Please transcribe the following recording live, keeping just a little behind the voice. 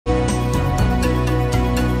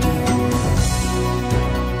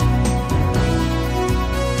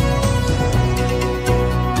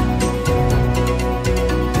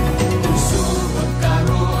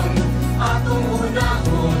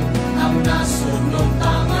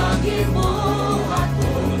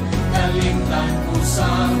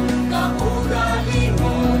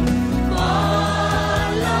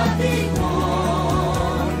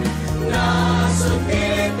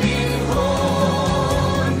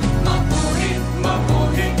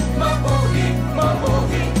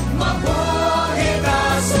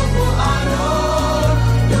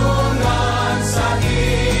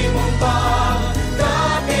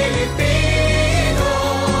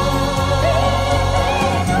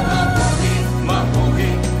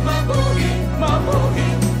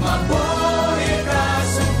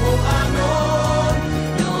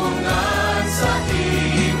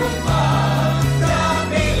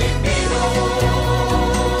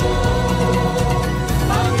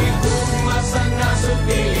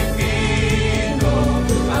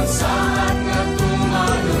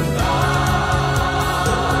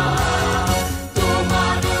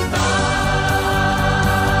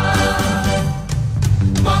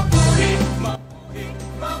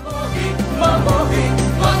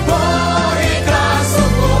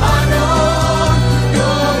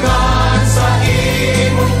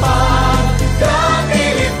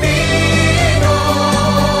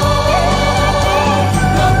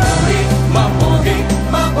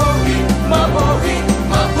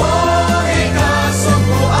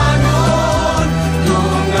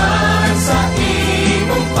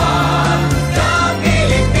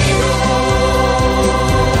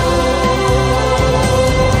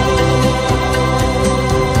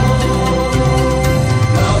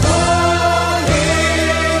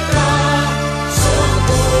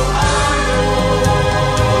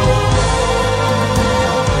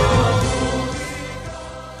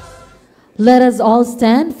Let us all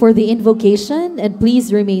stand for the invocation, and please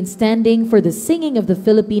remain standing for the singing of the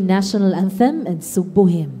Philippine National Anthem and Cebu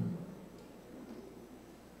hymn.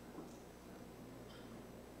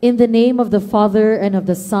 In the name of the Father, and of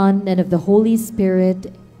the Son, and of the Holy Spirit.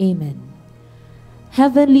 Amen.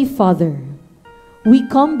 Heavenly Father, we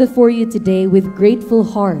come before you today with grateful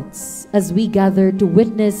hearts as we gather to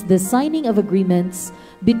witness the signing of agreements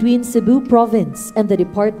between Cebu Province and the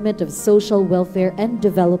Department of Social Welfare and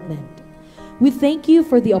Development. We thank you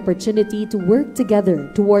for the opportunity to work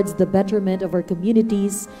together towards the betterment of our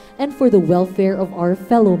communities and for the welfare of our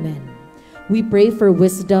fellow men. We pray for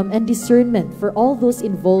wisdom and discernment for all those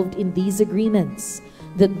involved in these agreements,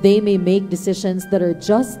 that they may make decisions that are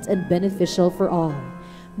just and beneficial for all.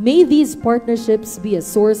 May these partnerships be a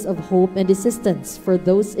source of hope and assistance for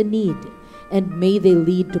those in need, and may they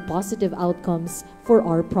lead to positive outcomes for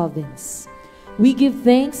our province. We give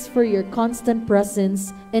thanks for your constant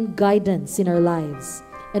presence and guidance in our lives,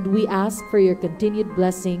 and we ask for your continued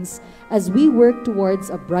blessings as we work towards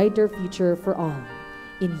a brighter future for all.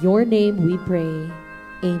 In your name we pray.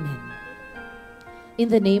 Amen. In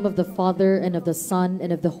the name of the Father, and of the Son,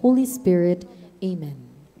 and of the Holy Spirit. Amen.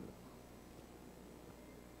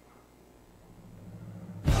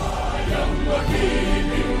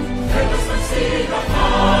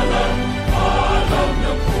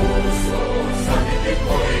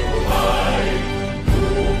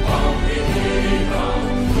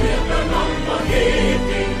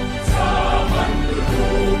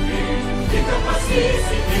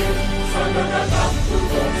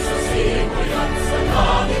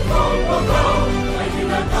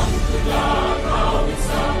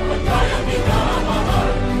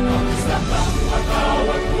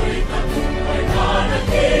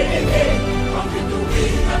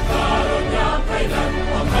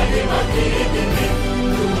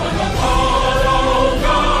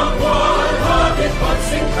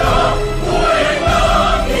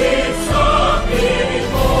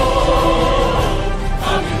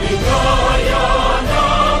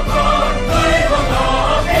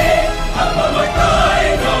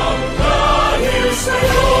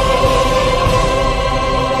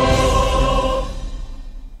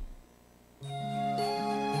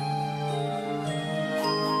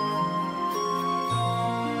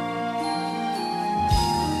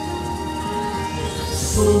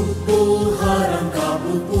 Sumpuharang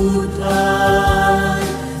kapuputlan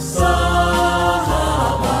sa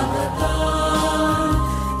habagatan,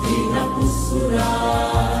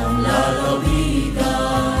 kinapusuran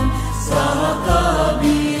lalawigan sa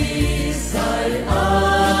kabisayan,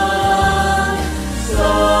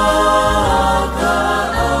 sa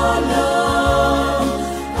kaalam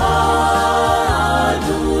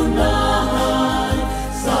adunahan,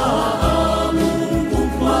 sa among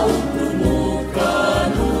bukmaong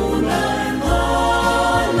tumukan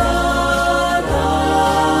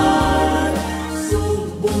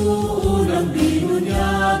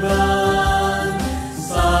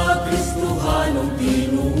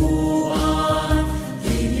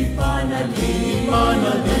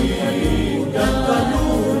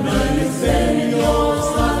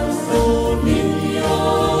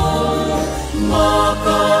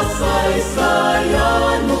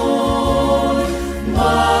sayanon,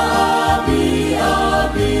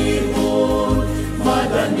 maabi-abihon,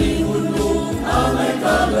 madanihunong angay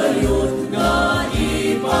kagayot nga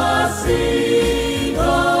ipasigarbo.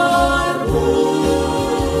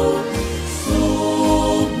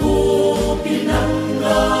 Subo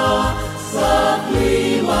pinangga sa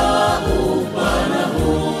klima o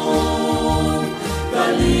panahon,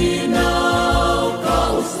 kalinaw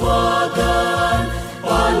kauswagan,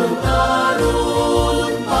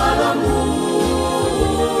 paluntaron palamon,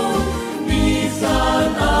 bisan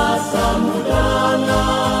asa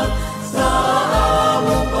mudangan sa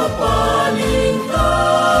among papaling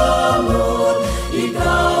kamot.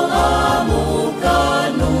 Ikaw amo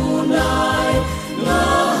kanunay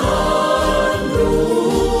lahan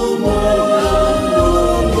lumon,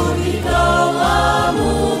 ikaw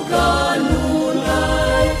amo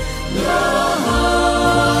kanunay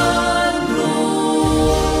lahan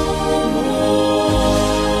lumon.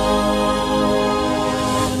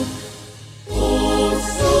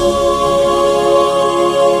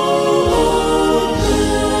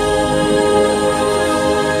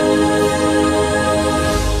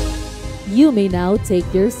 You may now take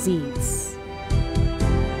your seats.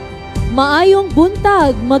 Maayong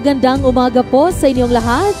buntag, magandang umaga po sa inyong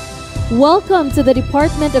lahat. Welcome to the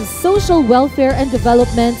Department of Social Welfare and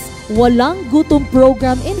Development's Walang Gutom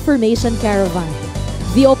Program Information Caravan,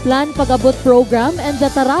 the Oplan Pag-Abot Program, and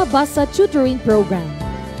the Basa Tutoring Program.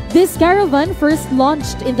 This caravan, first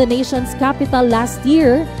launched in the nation's capital last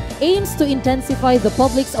year, aims to intensify the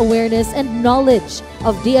public's awareness and knowledge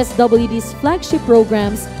of DSWD's flagship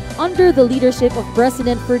programs under the leadership of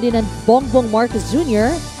President Ferdinand Bongbong Marcos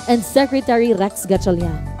Jr. and Secretary Rex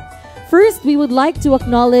Gatchalian. First, we would like to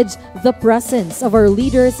acknowledge the presence of our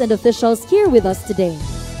leaders and officials here with us today.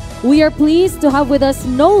 We are pleased to have with us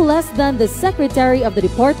no less than the Secretary of the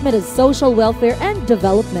Department of Social Welfare and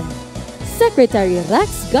Development, Secretary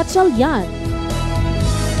Rex Gatchalian.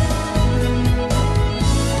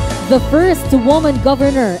 The first woman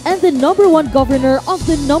governor and the #1 governor of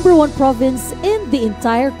the #1 province in the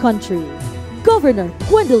entire country, Governor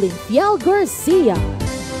Gwendolyn Fial Garcia.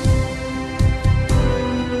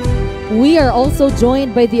 We are also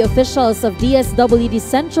joined by the officials of DSWD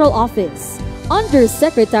Central Office,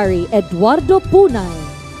 Undersecretary Eduardo Punay,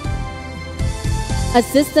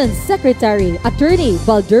 Assistant Secretary Attorney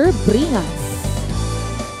Baldur Bringas,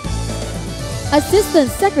 Assistant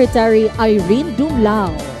Secretary Irene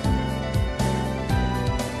Dumlao.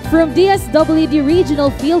 From DSWD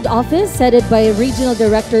Regional Field Office, headed by Regional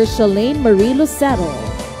Director Shalane Marie Lucero,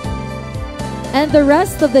 and the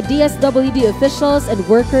rest of the DSWD officials and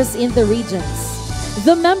workers in the regions.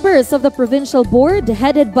 The members of the Provincial Board,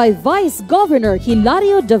 headed by Vice Governor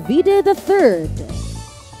Hilario Davide III.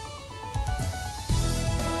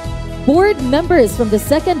 Board members from the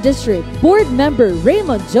 2nd District, Board Member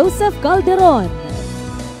Raymond Joseph Calderon.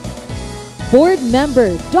 Board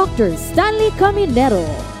Member Dr. Stanley Caminero.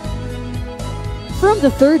 From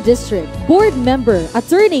the 3rd District, Board Member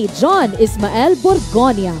Attorney John Ismael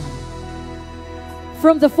Borgonia.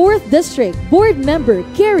 From the 4th District, Board Member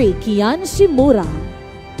Kerry Kian Shimura.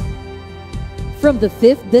 From the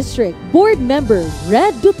 5th District, Board Member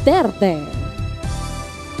Red Duterte.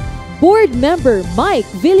 Board Member Mike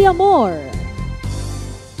Villamor.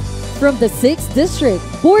 From the 6th District,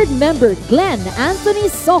 Board Member Glenn Anthony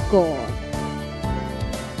Soco.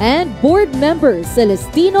 And Board Member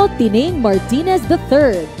Celestino Tining Martinez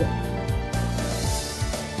III.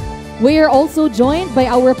 We are also joined by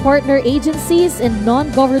our partner agencies and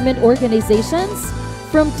non-government organizations.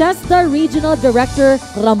 From TESDA Regional Director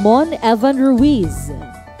Ramon Evan Ruiz,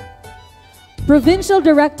 Provincial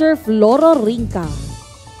Director Floro Rinca.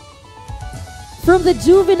 From the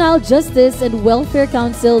Juvenile Justice and Welfare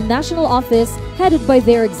Council National Office, headed by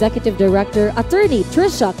their Executive Director Attorney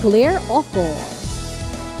Trisha Claire Oco.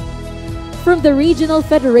 From the Regional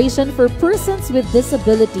Federation for Persons with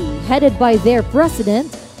Disability, headed by their President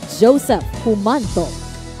Joseph Humanto.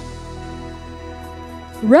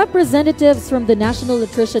 Representatives from the National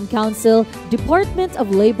Nutrition Council, Department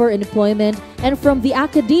of Labor and Employment, and from the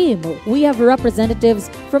Academe, we have representatives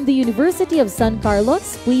from the University of San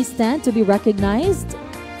Carlos, please stand to be recognized,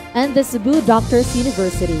 and the Cebu Doctors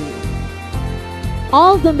University.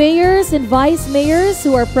 All the mayors and vice mayors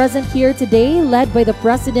who are present here today, led by the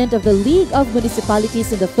President of the League of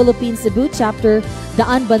Municipalities in the Philippines Cebu Chapter,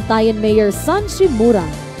 Daan Bantayan Mayor San Shimura.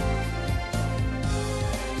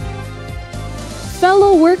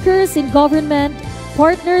 Fellow workers in government,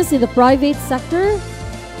 partners in the private sector,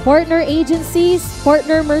 partner agencies,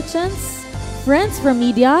 partner merchants, friends from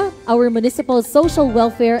media, our municipal social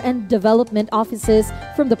welfare and development offices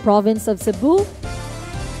from the province of Cebu.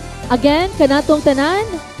 Again, kanatong tanan,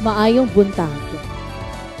 maayong buntag.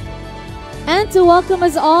 And to welcome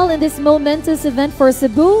us all in this momentous event for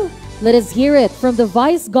Cebu, let us hear it from the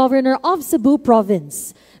Vice Governor of Cebu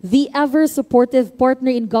Province, the ever-supportive partner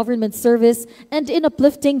in government service and in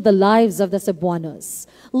uplifting the lives of the Cebuanos.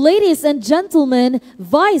 Ladies and gentlemen,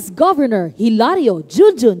 Vice Governor Hilario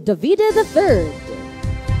Junjun Davide III.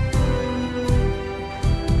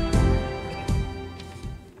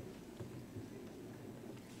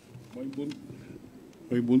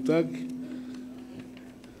 May buntag.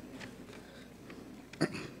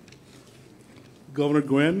 Governor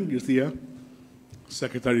Gwen Garcia,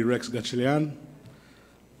 Secretary Rex Gatchalian,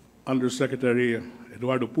 Undersecretary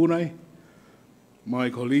Eduardo Punay, my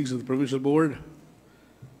colleagues of the Provincial Board,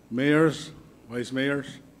 mayors, vice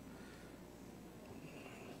mayors,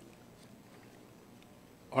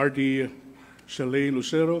 RD Shalane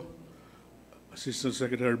Lucero, Assistant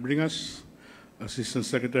Secretary Bringas, Assistant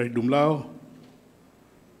Secretary Dumlao,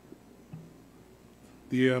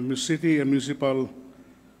 the city and municipal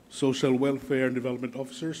social welfare and development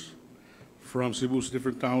officers from Cebu's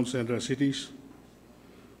different towns and cities,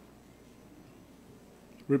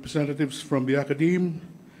 representatives from the Academe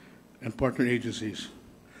and partner agencies.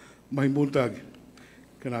 May buntag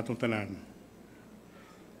kanatong tanan.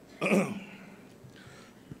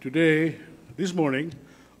 Today, this morning,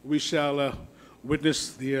 we shall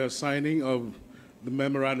witness the signing of the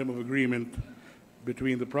Memorandum of Agreement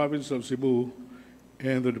between the province of Cebu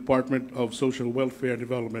and the Department of Social Welfare and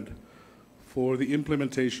Development for the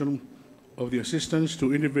implementation of the Assistance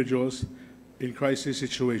to Individuals in Crisis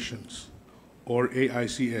Situations, or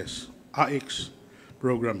AICS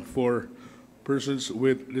program for persons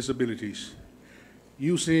with disabilities,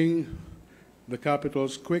 using the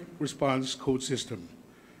capital's Quick Response Code System,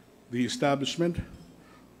 the establishment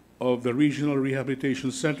of the Regional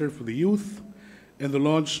Rehabilitation Center for the Youth, and the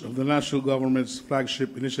launch of the national government's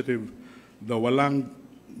flagship initiative, the Walang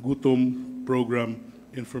Gutom program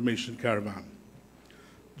information caravan.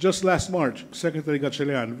 Just last March, Secretary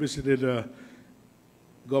Gatchalian visited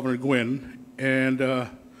Governor Gwen, and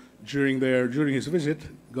during his visit,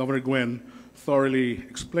 Governor Gwen thoroughly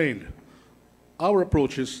explained our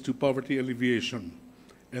approaches to poverty alleviation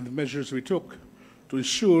and the measures we took to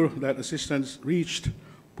ensure that assistance reached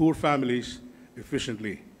poor families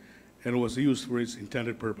efficiently and was used for its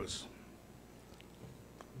intended purpose.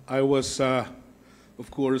 I was, of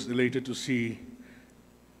course, elated to see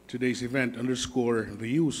today's event underscore the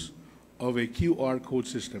use of a QR code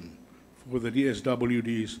system for the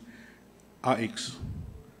DSWD's AICS,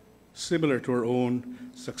 similar to our own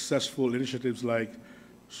successful initiatives like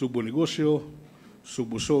Subo Negosyo,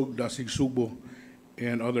 Subusog, Dasig Subo,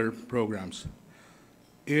 and other programs.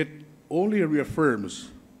 It only reaffirms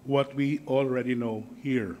what we already know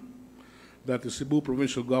here, that the Cebu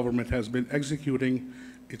provincial government has been executing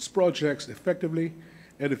its projects effectively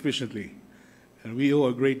and efficiently. And we owe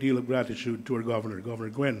a great deal of gratitude to our governor, Governor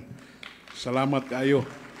Gwen. Salamat kayo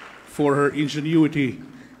for her ingenuity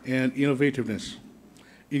and innovativeness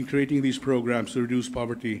in creating these programs to reduce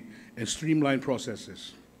poverty and streamline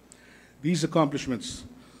processes. These accomplishments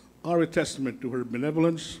are a testament to her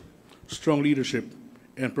benevolence, strong leadership,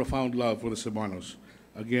 and profound love for the Cebuanos.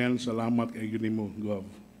 Again, salamat kay mo, Gov.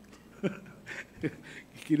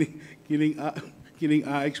 Kining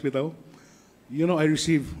AICS bitaw. You know, I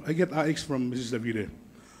get AICS from Mrs. Davide,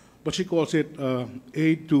 but she calls it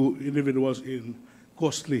aid to individuals in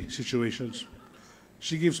costly situations.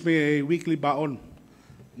 She gives me a weekly baon.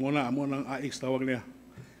 Muna ang AICS tawag niya.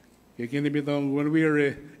 Kaya kinibitang when we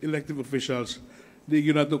are elected officials, di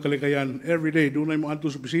yun nato kalikayan. Every day, doon na yung mga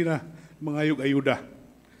sa opisina, mga ayuda.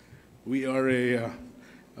 We are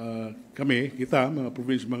kita, mga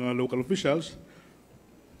province, mga local officials,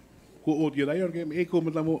 kuot yun ayon, kaya may iko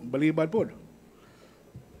mo balibad po.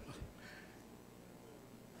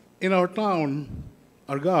 In our town,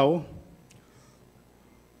 Argao,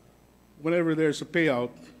 whenever there's a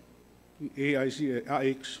payout,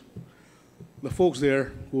 AICS, the folks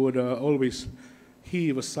there would always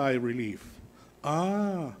heave a sigh of relief.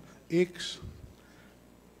 X,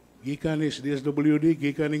 gikan is DSWD,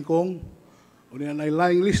 gikan ng Kong, o niya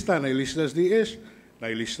nailaing lista sa DS,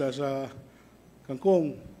 nailista sa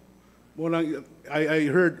Kangkong. I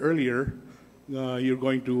heard earlier you're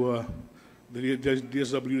going to, the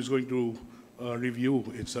DSWD is going to review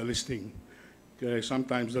its listing. Okay,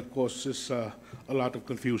 sometimes that causes a lot of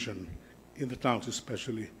confusion in the towns,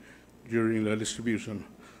 especially during the distribution.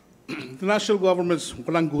 The national government's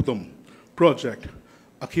Walang Gutom project,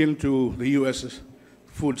 akin to the U.S.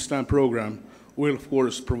 food stamp program, will of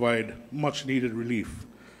course provide much needed relief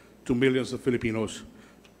to millions of Filipinos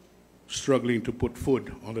struggling to put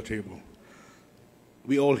food on the table.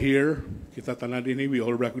 We all here, kita tanan din, we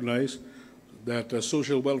all recognize that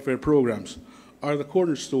social welfare programs are the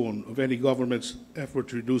cornerstone of any government's effort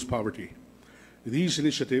to reduce poverty. These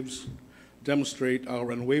initiatives demonstrate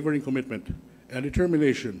our unwavering commitment and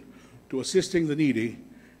determination to assisting the needy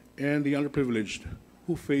and the underprivileged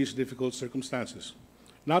who face difficult circumstances,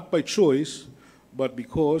 not by choice, but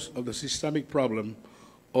because of the systemic problem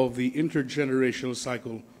of the intergenerational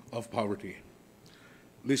cycle of poverty.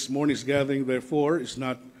 This morning's gathering, therefore, is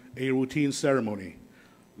not a routine ceremony.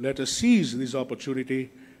 Let us seize this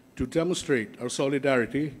opportunity to demonstrate our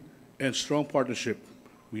solidarity and strong partnership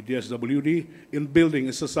with DSWD in building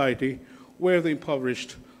a society where the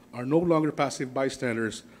impoverished are no longer passive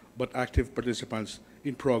bystanders, but active participants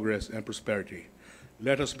in progress and prosperity.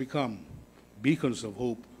 Let us become beacons of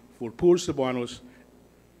hope for poor Cebuanos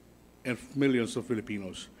and millions of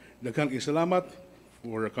Filipinos. Daghang salamat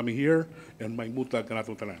for coming here, and may mutag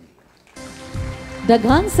kanatong tanan.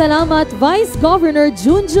 Daghang salamat, Vice Governor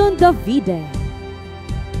Junjun Davide.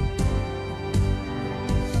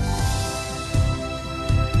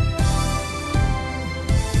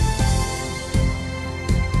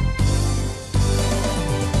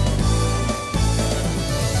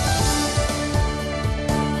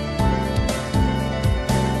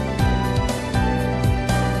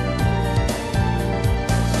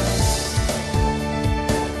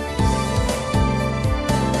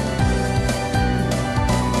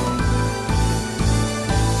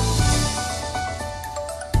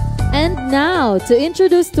 Now, to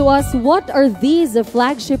introduce to us what are these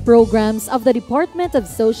flagship programs of the Department of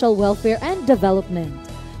Social Welfare and Development,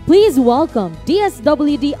 please welcome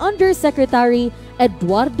DSWD Undersecretary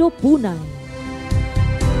Eduardo Punay.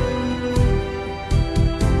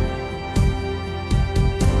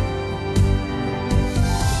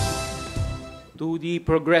 To the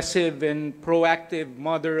progressive and proactive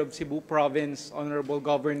mother of Cebu Province, Honorable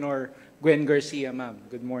Governor Gwen Garcia, ma'am,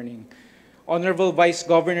 good morning. Honorable Vice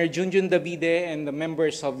Governor Junjun Davide and the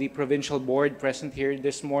members of the Provincial Board present here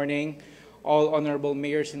this morning, all honorable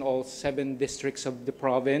mayors in all 7 districts of the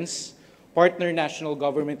province, partner national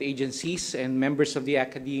government agencies, and members of the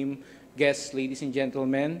academe, guests, ladies and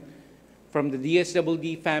gentlemen, from the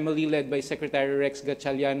DSWD family led by Secretary Rex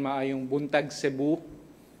Gatchalian, maayong buntag Cebu.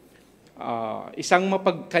 Isang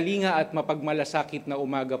mapagkalinga at mapagmalasakit na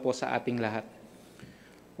umaga po sa ating lahat.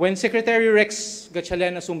 When Secretary Rex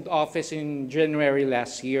Gatchalian assumed office in January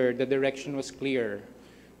last year, the direction was clear.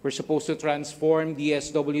 We're supposed to transform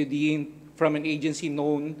DSWD from an agency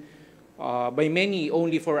known by many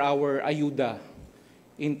only for our ayuda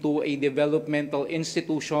into a developmental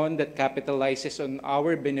institution that capitalizes on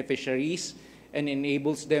our beneficiaries and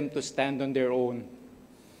enables them to stand on their own.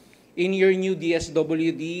 In your new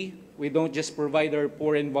DSWD, we don't just provide our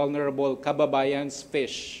poor and vulnerable kababayans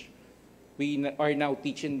fish. We are now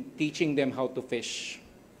teaching them how to fish.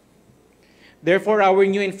 Therefore, our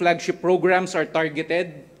new and flagship programs are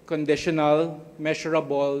targeted, conditional,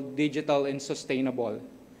 measurable, digital, and sustainable.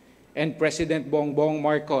 And President Bongbong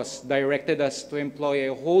Marcos directed us to employ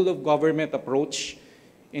a whole-of-government approach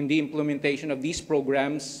in the implementation of these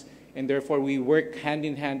programs, and therefore we work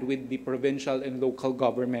hand-in-hand with the provincial and local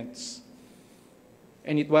governments.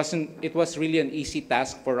 And it was really an easy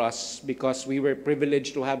task for us because we were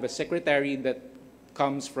privileged to have a secretary that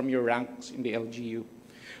comes from your ranks in the LGU.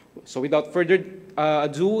 So without further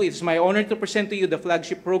ado, it's my honor to present to you the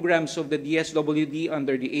flagship programs of the DSWD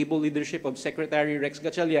under the able leadership of Secretary Rex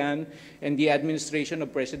Gatchalian and the administration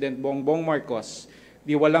of President Bongbong Marcos.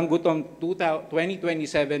 The Walang Gutom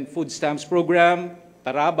 2027 Food Stamps Program,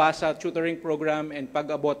 Basa Tutoring Program, and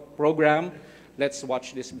Pag-Abot Program. Let's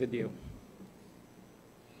watch this video.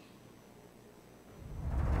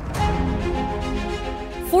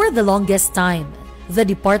 For the longest time, the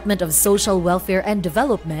Department of Social Welfare and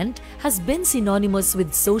Development has been synonymous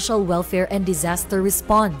with social welfare and disaster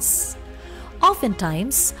response.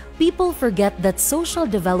 Oftentimes, people forget that social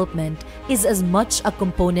development is as much a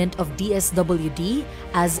component of DSWD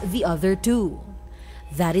as the other two.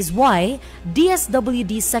 That is why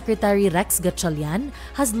DSWD Secretary Rex Gatchalian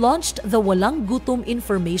has launched the Walang Gutom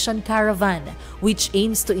Information Caravan, which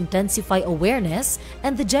aims to intensify awareness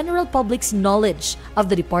and the general public's knowledge of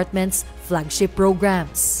the department's flagship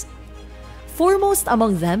programs. Foremost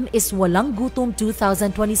among them is Walang Gutom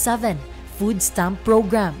 2027 Food Stamp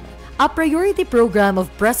Program, a priority program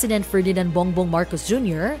of President Ferdinand Bongbong Marcos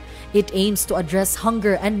Jr. It aims to address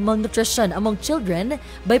hunger and malnutrition among children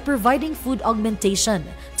by providing food augmentation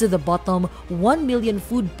to the bottom 1 million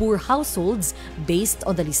food-poor households based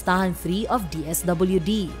on the Listahan 3 of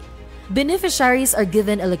DSWD. Beneficiaries are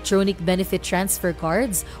given electronic benefit transfer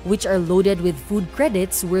cards which are loaded with food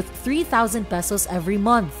credits worth 3,000 pesos every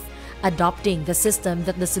month, adopting the system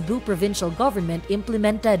that the Cebu provincial government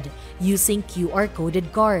implemented using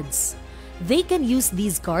QR-coded cards. They can use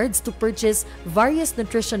these cards to purchase various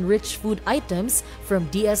nutrition-rich food items from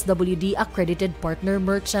DSWD accredited partner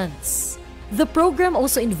merchants. The program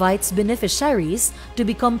also invites beneficiaries to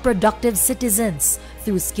become productive citizens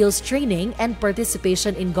through skills training and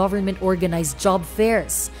participation in government-organized job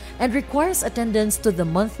fairs, and requires attendance to the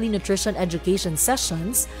monthly nutrition education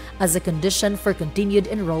sessions as a condition for continued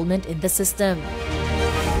enrollment in the system.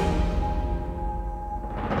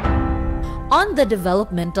 On the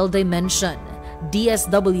developmental dimension,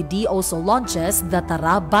 DSWD also launches the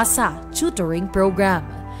Basa Tutoring Program.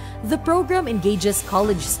 The program engages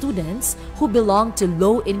college students who belong to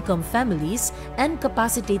low-income families and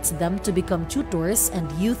capacitates them to become tutors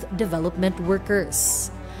and youth development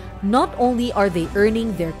workers. Not only are they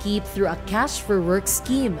earning their keep through a cash-for-work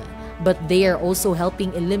scheme, but they are also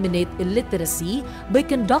helping eliminate illiteracy by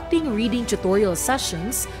conducting reading tutorial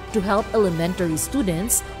sessions to help elementary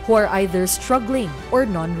students who are either struggling or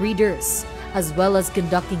non-readers, as well as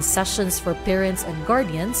conducting sessions for parents and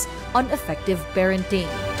guardians on effective parenting.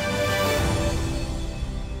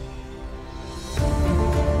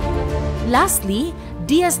 Lastly,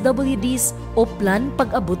 DSWD's Oplan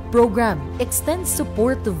Pag-Abot program extends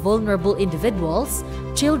support to vulnerable individuals,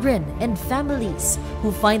 children, and families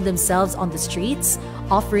who find themselves on the streets,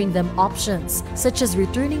 offering them options such as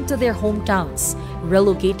returning to their hometowns,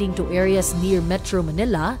 relocating to areas near Metro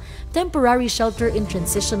Manila, temporary shelter in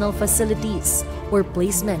transitional facilities, or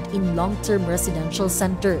placement in long-term residential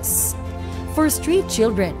centers. For street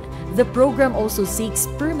children, the program also seeks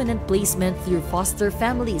permanent placement through foster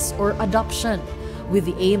families or adoption, with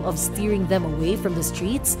the aim of steering them away from the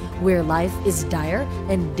streets where life is dire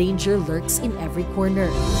and danger lurks in every corner.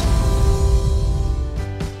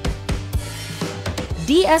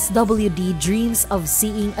 DSWD dreams of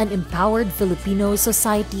seeing an empowered Filipino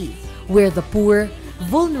society where the poor,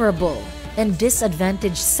 vulnerable, and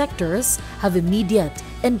disadvantaged sectors have immediate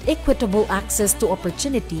and equitable access to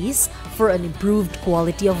opportunities for an improved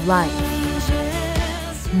quality of life.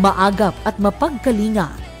 Maagap at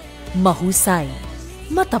mapagkalinga, mahusay,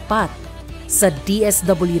 matapat. Sa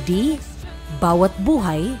DSWD, bawat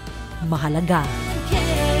buhay mahalaga.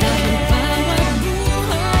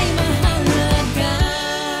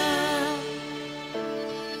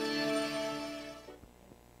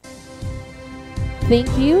 Thank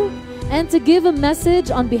you. And to give a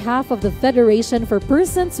message on behalf of the Federation for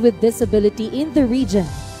Persons with Disability in the region,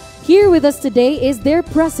 here with us today is their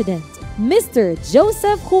president, Mr.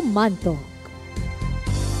 Joseph Humanto.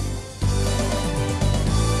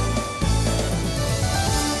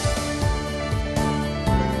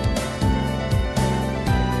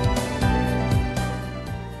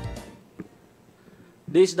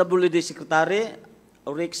 DSWD Secretary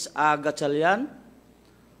Rix Gatchalian,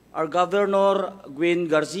 our Governor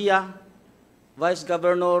Gwen Garcia, Vice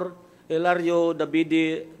Governor Hilario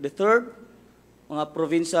Davide III, mga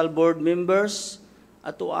Provincial Board Members,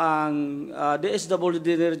 ato ang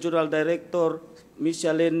DSWD Regional Director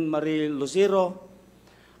Michelin Marie Lucero,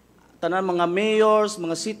 tanan mga mayors,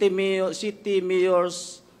 mga city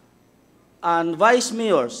mayors, and vice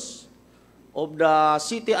mayors of the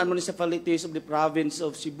city and municipalities of the province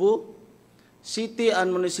of Cebu, city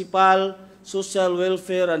and municipal social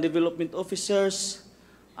welfare and development officers,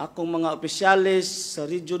 akong mga opisyalis sa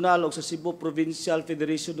regional o sa Cebu Provincial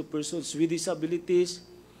Federation of Persons with Disabilities,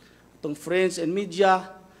 atong friends and media,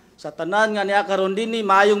 sa tanan nga niya karon dinhi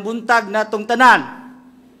maayong buntag natong tanan.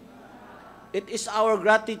 It is our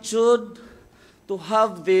gratitude to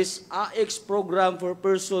have this AICS program for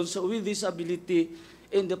persons with disability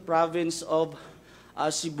in the province of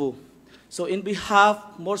Cebu. So in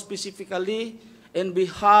behalf, more specifically, in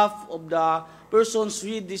behalf of the persons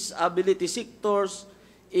with disability sectors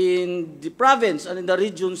in the province and in the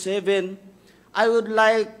Region 7, I would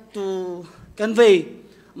like to convey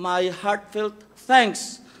my heartfelt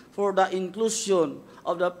thanks for the inclusion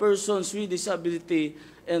of the persons with disability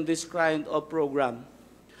in this kind of program.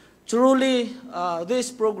 Truly,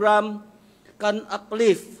 this program can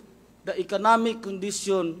uplift the economic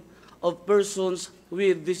condition of persons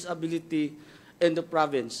with disability in the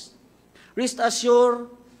province. Rest assured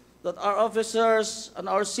that our officers and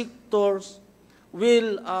our sectors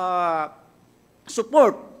will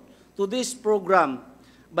support to this program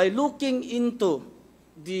by looking into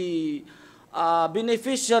the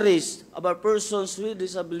beneficiaries of our persons with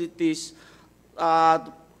disabilities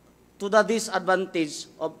to the disadvantage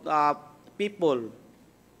of people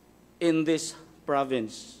in this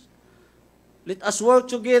province. Let us work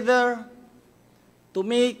together to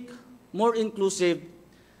make more inclusive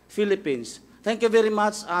Philippines. Thank you very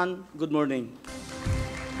much and good morning.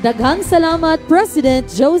 Daghang salamat, President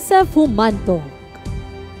Joseph Humanto.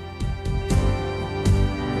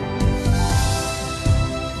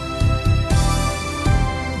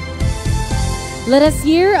 Let us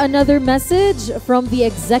hear another message from the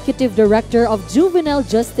Executive Director of Juvenile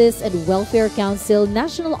Justice and Welfare Council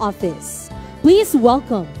National Office. Please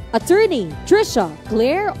welcome Attorney Trisha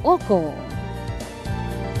Claire Oco.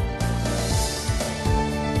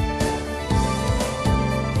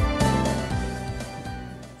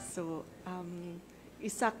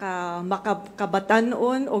 Isa ka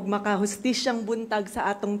makabatanon o makahustisyang buntag sa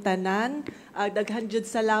atong tanan. Daghan jud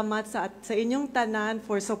salamat sa inyong tanan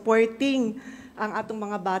for supporting ang atong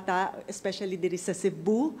mga bata, especially diri sa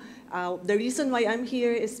Cebu. The reason why I'm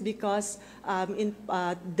here is because in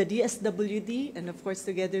the DSWD and of course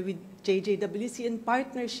together with JJWC in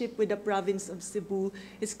partnership with the province of Cebu,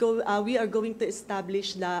 we are going to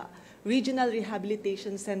establish the Regional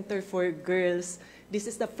Rehabilitation Center for Girls. This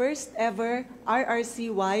is the first ever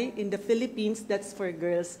RRCY in the Philippines that's for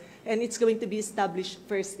girls, and it's going to be established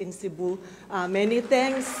first in Cebu. Many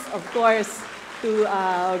thanks, of course, to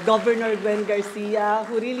Governor Gwen Garcia,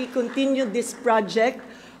 who really continued this project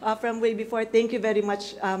from way before. Thank you very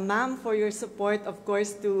much, ma'am, for your support. Of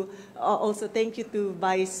course, to also thank you to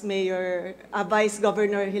Vice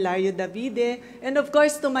Governor Hilario Davide, and of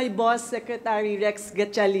course to my boss, Secretary Rex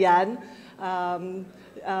Gatchalian,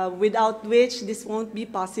 without which this won't be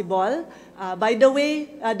possible. By the way,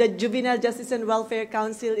 the Juvenile Justice and Welfare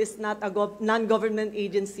Council is not a non-government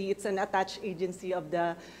agency. It's an attached agency of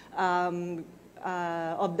the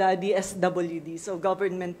DSWD. So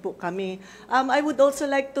government po kami. I would also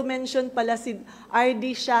like to mention pala si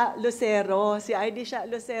Ardisha Lucero. Si Ardisha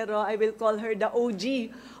Lucero, I will call her the OG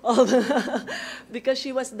of because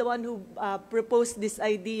she was the one who proposed this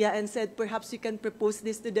idea and said perhaps you can propose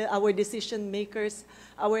this to our decision makers,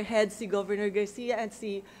 our heads, si Governor Garcia and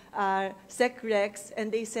si Sec Rex,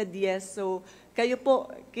 and they said yes. So kayo po,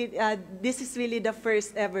 this is really the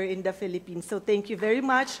first ever in the Philippines. So thank you very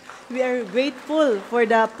much. We are grateful for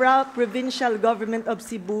the provincial government of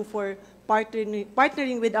Cebu for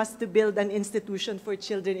partnering with us to build an institution for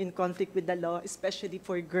children in conflict with the law, especially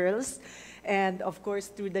for girls. And of course,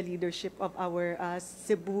 through the leadership of our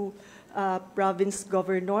Cebu province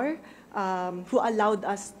governor, who allowed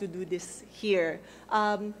us to do this here.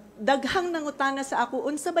 Daghang nangutana sa ako,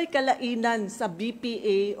 unsa bay kalainan sa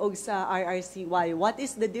BPA o sa RRCY? What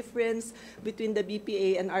is the difference between the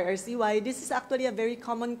BPA and RRCY? This is actually a very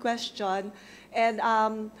common question. And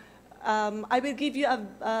I will give you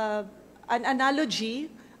an analogy.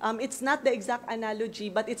 It's not the exact analogy,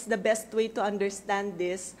 but it's the best way to understand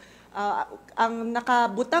this. Ang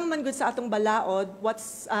nakabutang man gud sa atong balaod,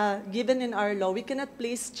 what's given in our law, we cannot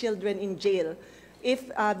place children in jail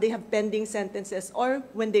if they have pending sentences or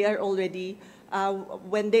when they are already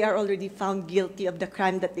found guilty of the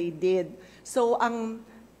crime that they did. So ang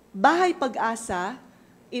Bahay Pag-asa,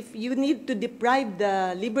 if you need to deprive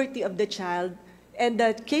the liberty of the child and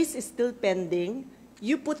the case is still pending,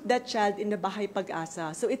 you put that child in the Bahay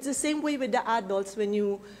Pag-asa. So it's the same way with the adults when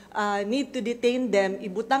you need to detain them,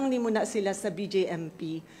 ibutang ni muna sila sa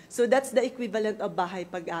BJMP. So that's the equivalent of Bahay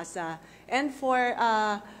Pag-asa. And for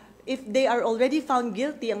if they are already found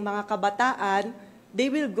guilty, ang mga kabataan,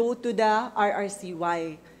 they will go to the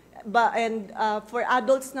RRCY. And for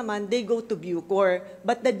adults naman, they go to Bucor.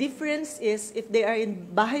 But the difference is, if they are in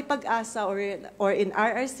Bahay Pag-asa or in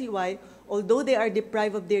RRCY, although they are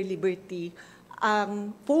deprived of their liberty,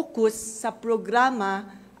 ang focus sa programa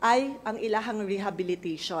ay ang ilahang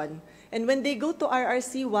rehabilitation. And when they go to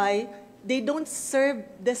RRCY, they don't serve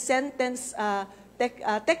the sentence,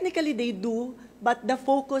 technically they do, but the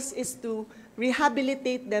focus is to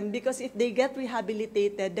rehabilitate them, because if they get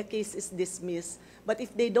rehabilitated, the case is dismissed. But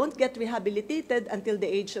if they don't get rehabilitated until the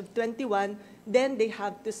age of 21, then they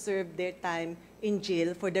have to serve their time in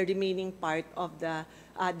jail for the remaining part of the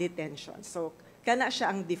detention. So, kana siya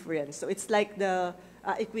ang difference. So, it's like the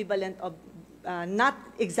equivalent of, not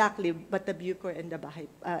exactly, but the Bucor and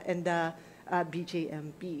the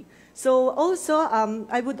BJMP. So also,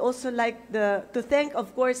 I would also like to thank,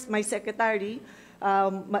 of course, my secretary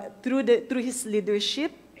through his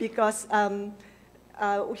leadership, because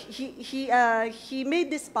he made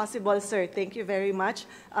this possible, sir. Thank you very much.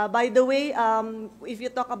 By the way, if you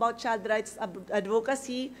talk about child rights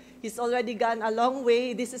advocacy, he's already gone a long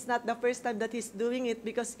way. This is not the first time that he's doing it,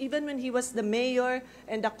 because even when he was the mayor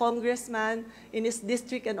and the congressman in his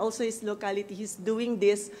district and also his locality, he's doing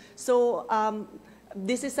this. So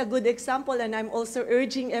this is a good example, and I'm also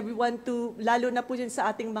urging everyone to, lalo na po yun sa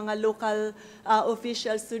ating mga local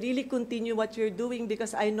officials, to really continue what you're doing,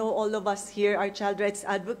 because I know all of us here are child rights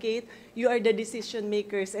advocate. You are the decision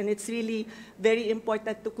makers, and it's really very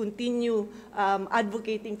important to continue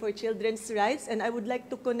advocating for children's rights. And I would like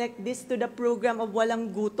to connect this to the program of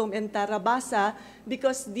Walang Gutom and Basa,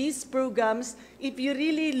 because these programs, if you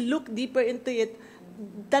really look deeper into it,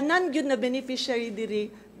 tanan gyud na beneficiary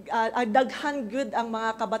diri, daghan good ang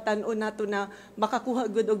mga kabatan-o nato na makakuha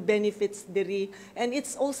good og benefits diri. And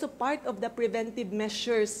it's also part of the preventive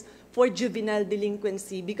measures for juvenile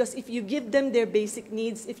delinquency, because if you give them their basic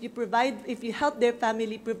needs, if you help their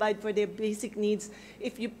family provide for their basic needs,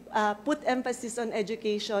 if you put emphasis on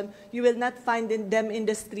education, you will not find them in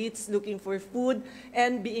the streets looking for food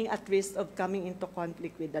and being at risk of coming into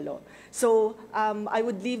conflict with the law. So I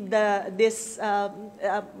would leave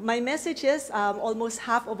my message is, almost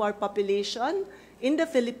half of our population in the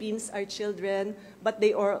Philippines are children, but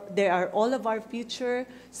they are all of our future.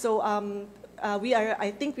 So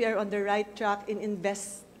I think we are on the right track in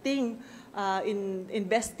investing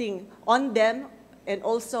on them, and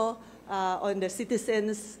also on the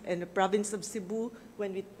citizens and the province of Cebu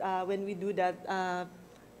when we do that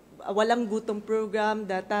Walang Gutom program,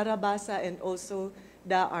 the Basa, and also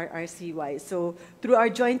the RRCY. So through our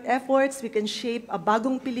joint efforts, we can shape a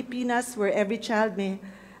bagong Pilipinas where every child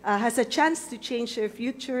has a chance to change their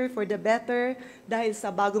future for the better. Dahil sa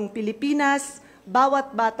bagong Pilipinas,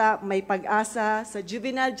 bawat bata may pag-asa. Sa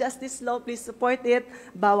juvenile justice law, please support it.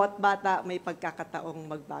 Bawat bata may pagkakataong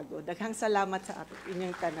magbago. Daghang salamat sa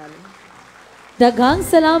inyong tanan. Daghang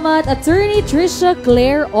salamat, Attorney Tricia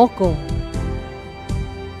Claire Oco.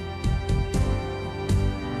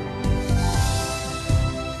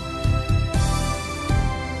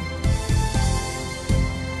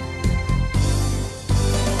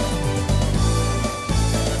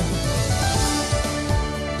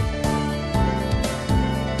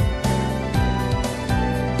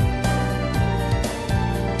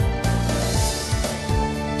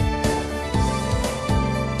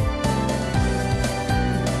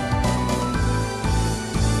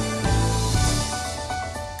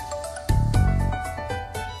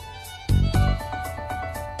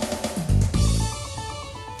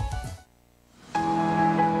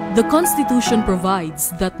 The Constitution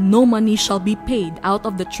provides that no money shall be paid out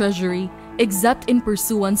of the Treasury except in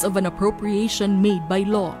pursuance of an appropriation made by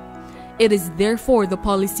law. It is therefore the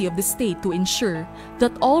policy of the state to ensure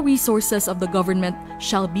that all resources of the government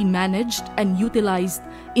shall be managed and utilized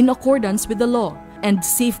in accordance with the law and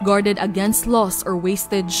safeguarded against loss or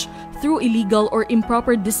wastage through illegal or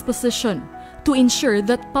improper disposition to ensure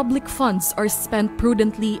that public funds are spent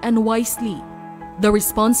prudently and wisely. The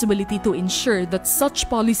responsibility to ensure that such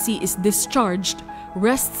policy is discharged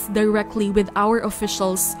rests directly with our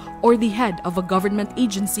officials or the head of a government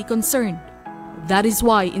agency concerned. That is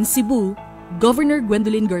why in Cebu, Governor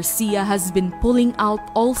Gwendolyn Garcia has been pulling out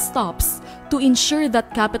all stops to ensure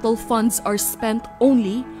that capital funds are spent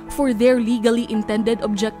only for their legally intended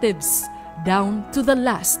objectives, down to the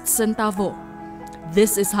last centavo.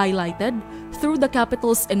 This is highlighted through the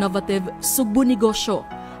capital's innovative Cebu Negosyo,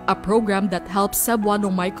 a program that helps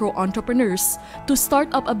Cebuano micro-entrepreneurs to start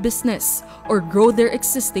up a business or grow their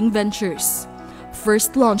existing ventures.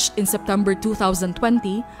 First launched in September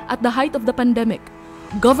 2020 at the height of the pandemic,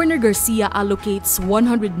 Governor Garcia allocates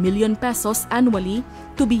 100 million pesos annually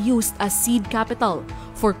to be used as seed capital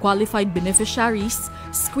for qualified beneficiaries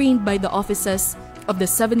screened by the offices of the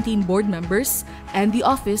 17 board members and the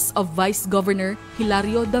office of Vice Governor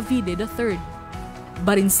Hilario Davide III.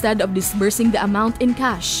 But instead of disbursing the amount in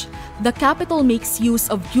cash, the capital makes use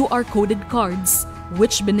of QR-coded cards,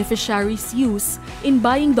 which beneficiaries use in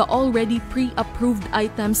buying the already pre-approved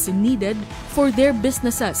items needed for their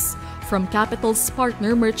businesses from Capital's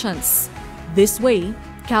partner merchants. This way,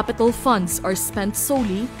 capital funds are spent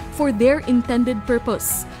solely for their intended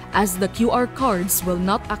purpose, as the QR cards will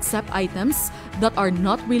not accept items that are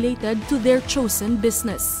not related to their chosen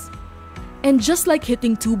business. And just like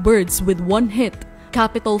hitting two birds with one hit,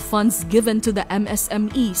 capital funds given to the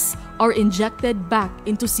MSMEs are injected back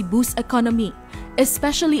into Cebu's economy,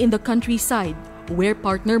 especially in the countryside, where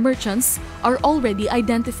partner merchants are already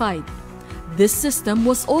identified. This system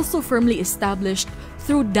was also firmly established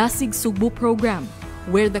through Dasig Cebu program,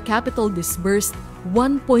 where the capital disbursed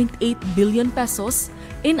 1.8 billion pesos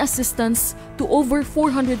in assistance to over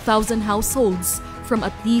 400,000 households from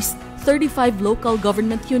at least 35 local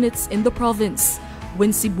government units in the province,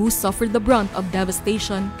 when Cebu suffered the brunt of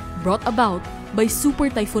devastation brought about by Super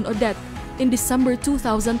Typhoon Odette in December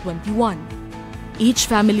 2021. Each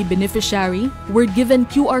family beneficiary were given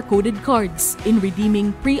QR-coded cards in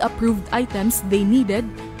redeeming pre-approved items they needed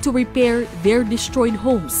to repair their destroyed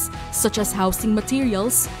homes, such as housing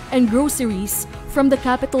materials and groceries from the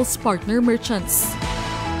capital's partner merchants.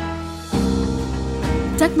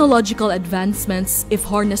 Technological advancements, if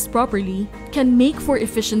harnessed properly, can make for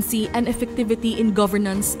efficiency and effectivity in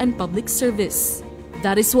governance and public service.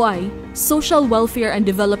 That is why Social Welfare and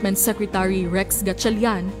Development Secretary Rex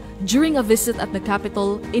Gatchalian, during a visit at the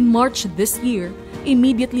capital in March this year,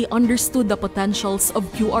 immediately understood the potentials of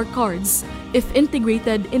QR cards if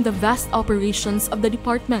integrated in the vast operations of the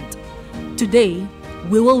department. Today,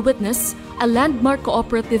 we will witness a landmark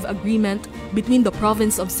cooperative agreement between the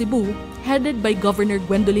province of Cebu, headed by Governor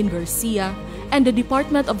Gwendolyn Garcia, and the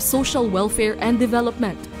Department of Social Welfare and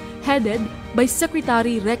Development, headed by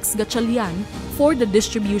Secretary Rex Gatchalian, for the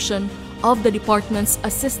distribution of the department's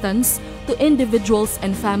assistance to individuals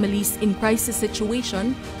and families in crisis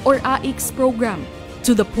situation or AICS program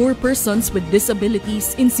to the poor persons with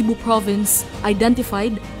disabilities in Cebu province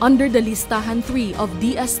identified under the Listahan 3 of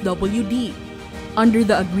DSWD. Under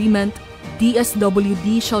the agreement,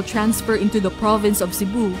 DSWD shall transfer into the province of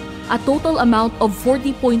Cebu a total amount of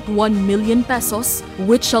 40.1 million pesos,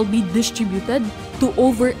 which shall be distributed to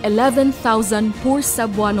over 11,000 poor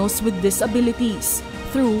Cebuanos with disabilities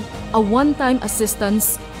through a one-time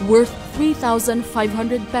assistance worth 3,500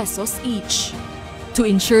 pesos each. To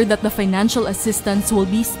ensure that the financial assistance will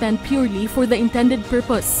be spent purely for the intended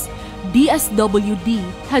purpose, DSWD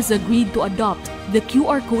has agreed to adopt the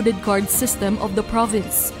QR-coded card system of the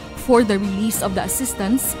province for the release of the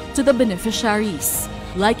assistance to the beneficiaries.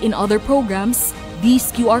 Like in other programs,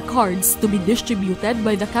 these QR cards to be distributed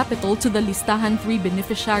by the capital to the Listahan 3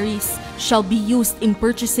 beneficiaries shall be used in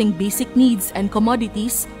purchasing basic needs and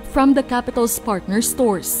commodities from the capital's partner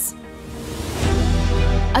stores.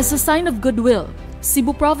 As a sign of goodwill,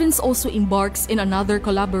 Cebu Province also embarks in another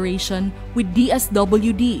collaboration with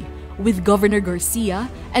DSWD, with Governor Garcia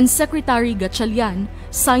and Secretary Gatchalian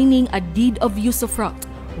signing a deed of usufruct,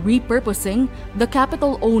 repurposing the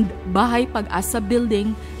capital-owned Bahay Pag-Asa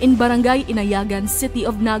building in Barangay Inayagan, City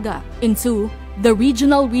of Naga into the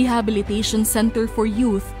Regional Rehabilitation Center for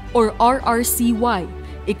Youth, or RRCY,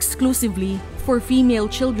 exclusively for female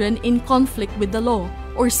children in conflict with the law,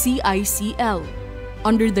 or CICL.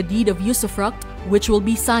 Under the deed of usufruct, which will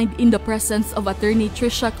be signed in the presence of Attorney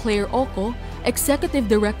Trisha Claire Oco, Executive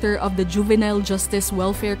Director of the Juvenile Justice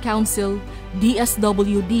Welfare Council,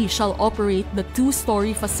 DSWD shall operate the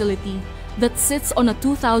two-story facility that sits on a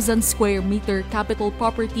 2,000 square meter capital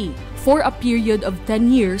property for a period of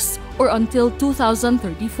 10 years or until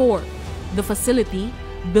 2034. The facility,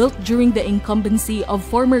 built during the incumbency of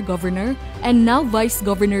former Governor and now Vice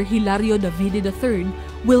Governor Hilario Davide III,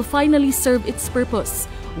 will finally serve its purpose,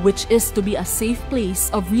 which is to be a safe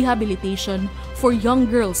place of rehabilitation for young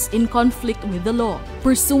girls in conflict with the law,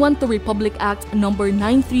 pursuant to Republic Act No.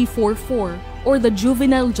 9344 or the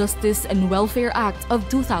Juvenile Justice and Welfare Act of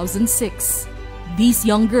 2006. These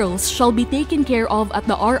young girls shall be taken care of at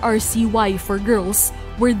the RRCY for girls,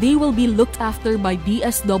 where they will be looked after by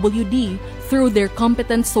DSWD through their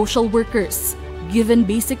competent social workers, given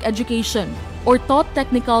basic education, or taught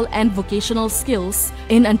technical and vocational skills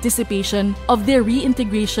in anticipation of their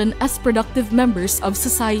reintegration as productive members of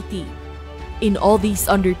society. In all these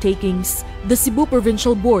undertakings, the Cebu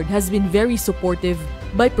Provincial Board has been very supportive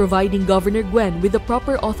by providing Governor Gwen with the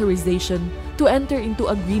proper authorization to enter into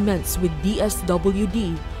agreements with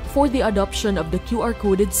DSWD for the adoption of the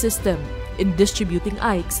QR-coded system in distributing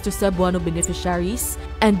AICS to Cebuano beneficiaries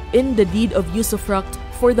and in the deed of usufruct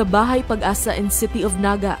for the Bahay Pag-Asa and City of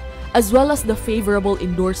Naga, as well as the favorable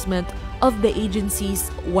endorsement of the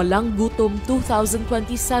agency's Walang Gutom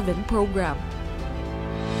 2027 program.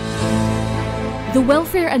 The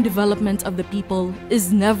welfare and development of the people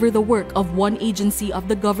is never the work of one agency of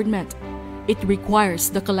the government. It requires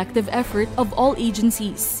the collective effort of all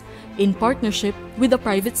agencies, in partnership with the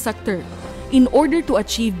private sector, in order to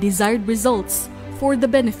achieve desired results for the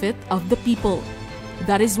benefit of the people.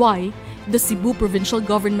 That is why the Cebu Provincial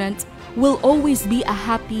Government will always be a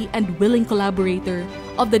happy and willing collaborator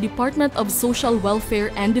of the Department of Social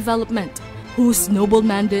Welfare and Development, whose noble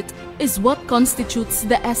mandate is what constitutes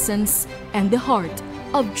the essence and the heart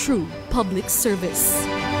of true public service.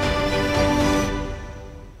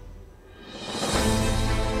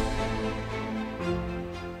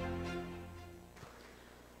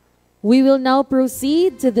 We will now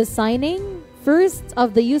proceed to the signing, first,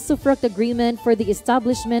 of the usufruct agreement for the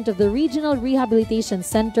establishment of the Regional Rehabilitation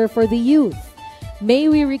Center for the Youth. May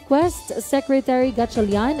we request Secretary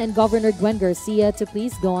Gatchalian and Governor Gwen Garcia to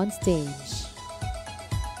please go on stage.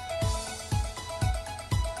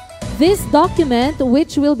 This document,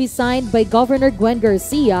 which will be signed by Governor Gwen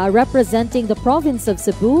Garcia representing the province of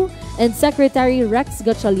Cebu and Secretary Rex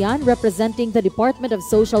Gatchalian representing the Department of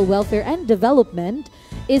Social Welfare and Development,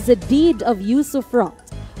 is a deed of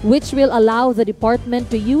usufruct, which will allow the department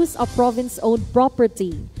to use a province-owned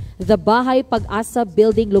property, the Bahay Pag-Asa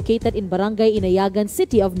building located in Barangay Inayagan,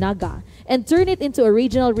 City of Naga, and turn it into a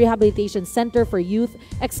regional rehabilitation center for youth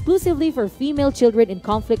exclusively for female children in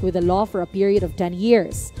conflict with the law for a period of 10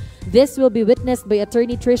 years. This will be witnessed by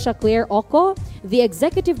Attorney Trisha Claire Oco, the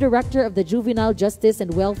Executive Director of the Juvenile Justice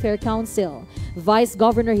and Welfare Council, Vice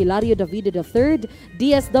Governor Hilario Davide III,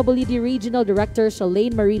 DSWD Regional Director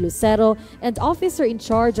Shalane Marie Lucero, and Officer in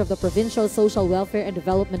Charge of the Provincial Social Welfare and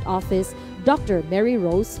Development Office, Dr. Mary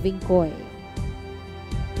Rose Vincoy.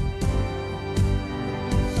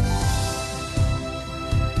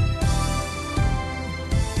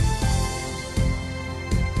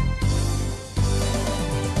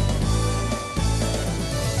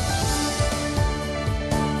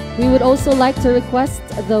 We would also like to request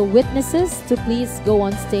the witnesses to please go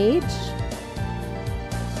on stage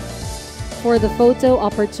for the photo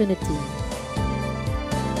opportunity.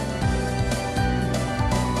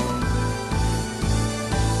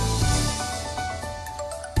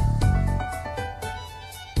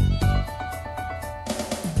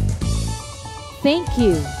 Thank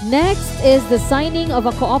you. Next is the signing of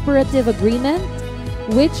a cooperative agreement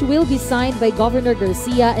which will be signed by Governor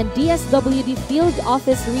Garcia and DSWD Field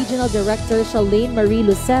Office Regional Director Charlene Marie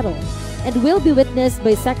Lucero, and will be witnessed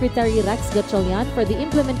by Secretary Rex Gatchalian for the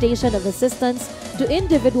implementation of assistance to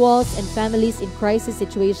individuals and families in crisis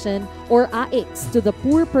situation, or AICS, to the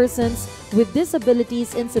poor persons with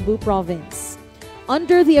disabilities in Cebu Province.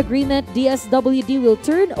 Under the agreement, DSWD will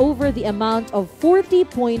turn over the amount of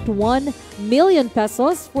 40.1 million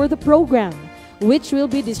pesos for the program, which will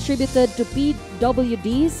be distributed to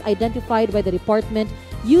PWDs identified by the department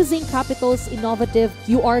using Capital's innovative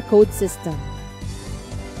QR code system.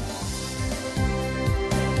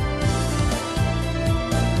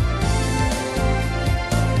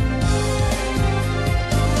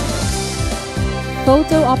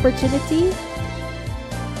 Photo opportunity.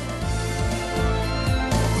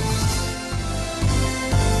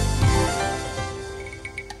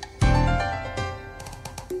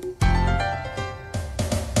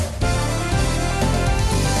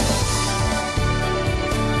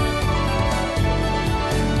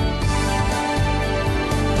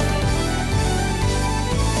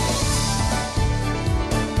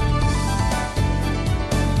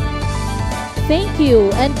 Thank you.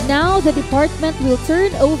 And now the department will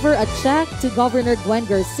turn over a check to Governor Gwen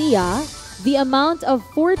Garcia, the amount of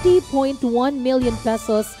 40.1 million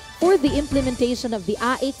pesos for the implementation of the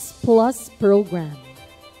AICS Plus program.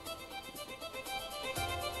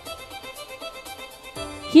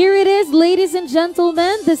 Here it is, ladies and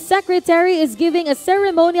gentlemen. The Secretary is giving a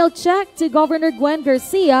ceremonial check to Governor Gwen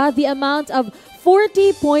Garcia, the amount of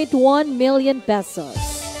 40.1 million pesos.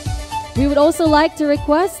 We would also like to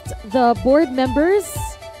request the board members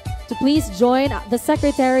to please join the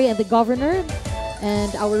Secretary and the Governor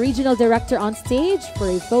and our Regional Director on stage for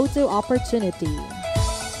a photo opportunity.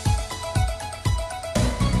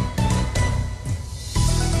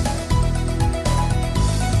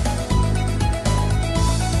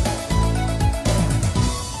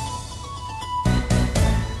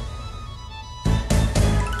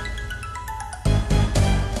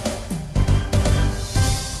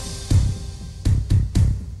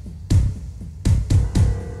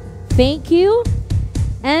 Thank you.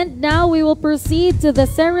 And now we will proceed to the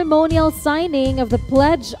ceremonial signing of the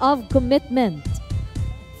Pledge of Commitment.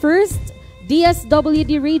 First,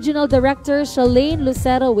 DSWD Regional Director Charlene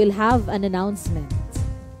Lucero will have an announcement.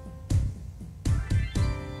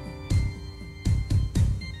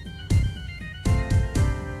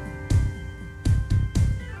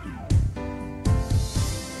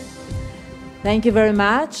 Thank you very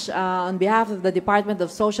much. On behalf of the Department of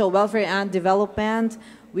Social Welfare and Development,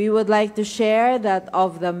 we would like to share that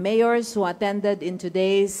of the mayors who attended in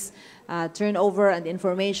today's turnover and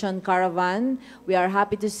information caravan, we are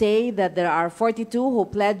happy to say that there are 42 who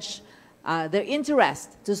pledged their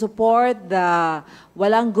interest to support the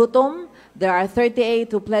Walang Gutom. There are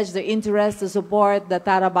 38 who pledged their interest to support the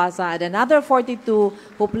Basa, and another 42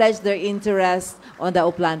 who pledged their interest on the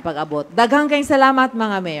Uplan Pag-Abot. Daghang kayong salamat,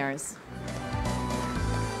 mga mayors.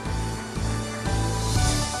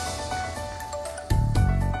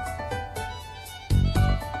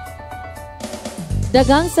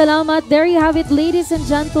 Daghang salamat. There you have it, ladies and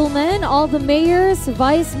gentlemen. All the mayors,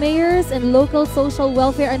 vice mayors, and local social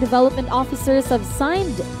welfare and development officers have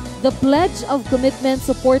signed the Pledge of Commitment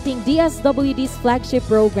supporting DSWD's flagship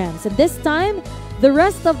programs. And this time, the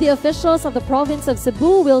rest of the officials of the province of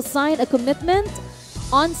Cebu will sign a commitment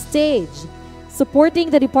on stage, supporting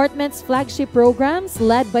the department's flagship programs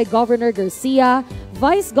led by Governor Garcia,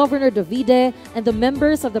 Vice Governor Davide, and the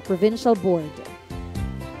members of the provincial board.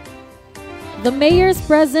 The mayors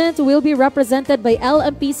present will be represented by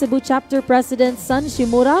LMP Cebu Chapter President San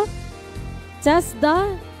Shimura,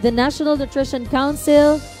 TESDA, the National Nutrition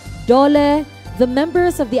Council, DOLE, the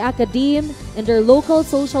members of the Academe, and their local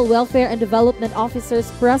social welfare and development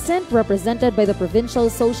officers present, represented by the Provincial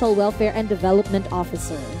Social Welfare and Development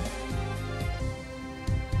Officer.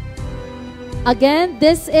 Again,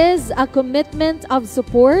 this is a commitment of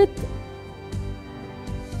support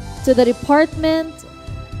to the department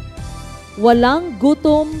Walang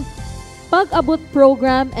Gutom, Pag-Abot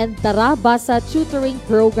program, and Basa tutoring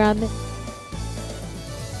program.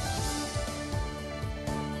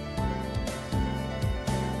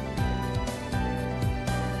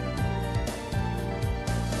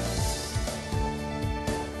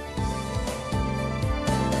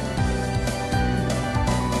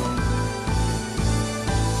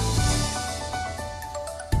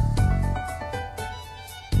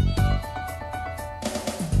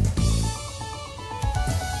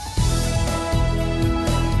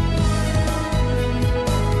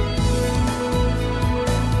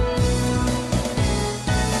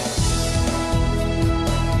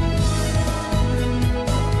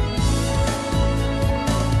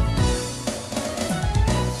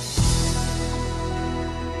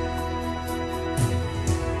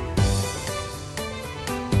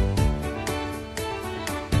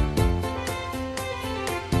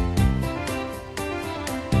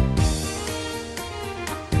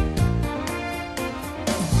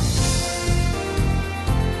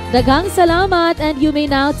 Daghang salamat, and you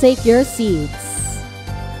may now take your seats.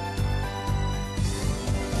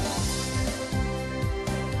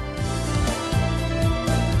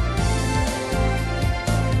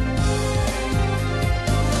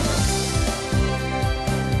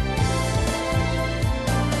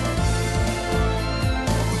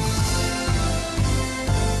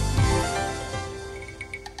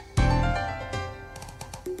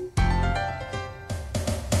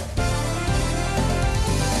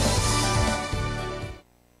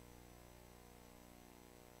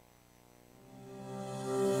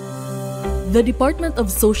 The Department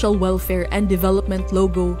of Social Welfare and Development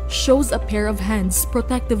logo shows a pair of hands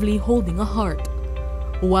protectively holding a heart.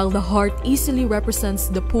 While the heart easily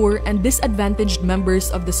represents the poor and disadvantaged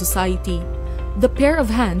members of the society, the pair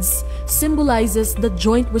of hands symbolizes the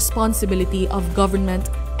joint responsibility of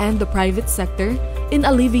government and the private sector in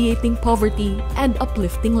alleviating poverty and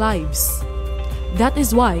uplifting lives. That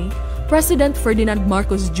is why President Ferdinand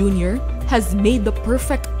Marcos Jr. has made the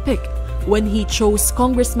perfect pick when he chose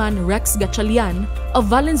Congressman Rex Gatchalian of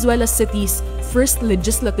Valenzuela City's 1st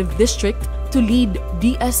Legislative District to lead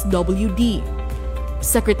DSWD.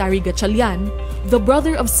 Secretary Gatchalian, the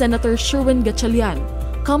brother of Senator Sherwin Gatchalian,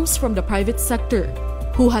 comes from the private sector,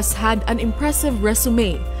 who has had an impressive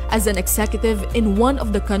resume as an executive in one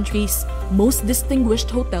of the country's most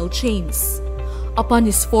distinguished hotel chains. Upon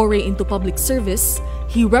his foray into public service,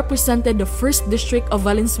 he represented the 1st District of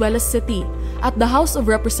Valenzuela City at the House of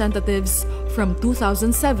Representatives from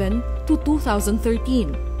 2007 to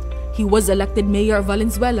 2013. He was elected mayor of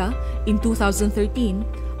Valenzuela in 2013,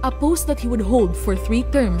 a post that he would hold for 3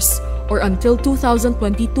 terms or until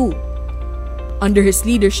 2022. Under his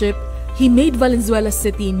leadership, he made Valenzuela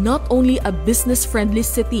City not only a business-friendly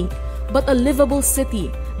city, but a livable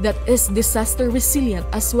city that is disaster resilient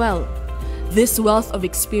as well. This wealth of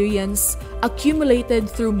experience, accumulated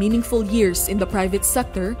through meaningful years in the private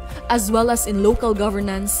sector, as well as in local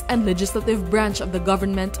governance and legislative branch of the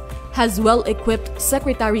government, has well-equipped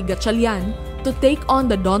Secretary Gatchalian to take on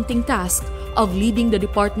the daunting task of leading the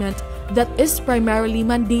department that is primarily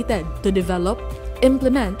mandated to develop,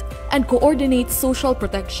 implement, and coordinate social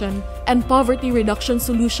protection and poverty reduction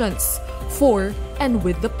solutions for and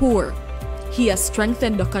with the poor. He has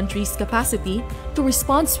strengthened the country's capacity to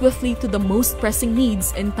respond swiftly to the most pressing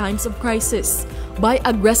needs in times of crisis by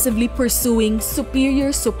aggressively pursuing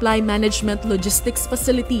superior supply management logistics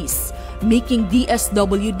facilities, making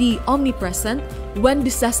DSWD omnipresent when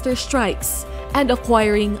disaster strikes, and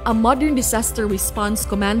acquiring a modern disaster response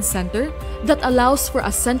command center that allows for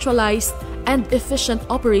a centralized and efficient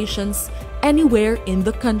operations anywhere in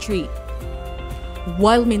the country.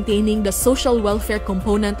 While maintaining the social welfare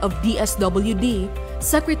component of DSWD,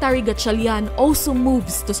 Secretary Gatchalian also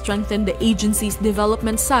moves to strengthen the agency's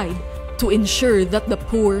development side to ensure that the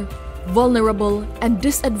poor, vulnerable, and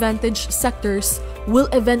disadvantaged sectors will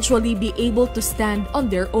eventually be able to stand on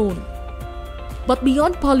their own. But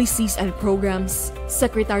beyond policies and programs,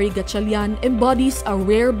 Secretary Gatchalian embodies a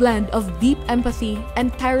rare blend of deep empathy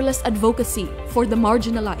and tireless advocacy for the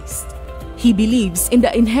marginalized. He believes in the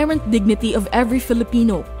inherent dignity of every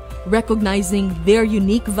Filipino, recognizing their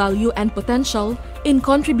unique value and potential in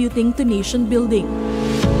contributing to nation building.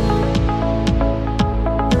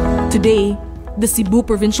 Today, the Cebu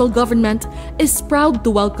provincial government is proud to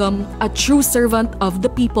welcome a true servant of the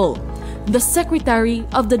people, the Secretary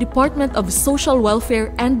of the Department of Social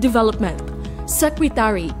Welfare and Development,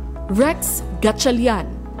 Secretary Rex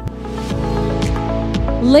Gatchalian.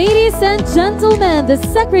 Ladies and gentlemen, the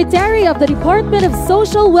Secretary of the Department of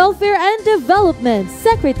Social Welfare and Development,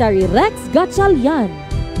 Secretary Rex Gatchalian.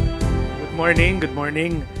 Good morning, good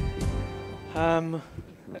morning.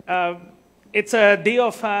 It's a day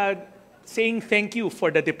of saying thank you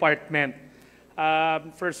for the department.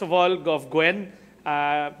 First of all, Gov. Gwen,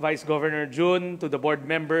 Vice Governor June, to the board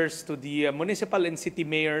members, to the municipal and city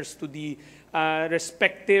mayors, to the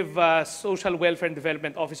respective social welfare and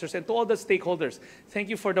development officers, and to all the stakeholders. Thank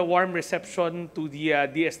you for the warm reception to the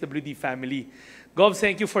DSWD family. Gov,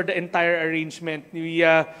 thank you for the entire arrangement.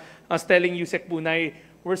 I was telling you, Sec Punay,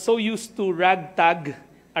 we're so used to ragtag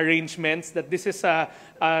arrangements that this is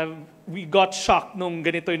we got shocked nung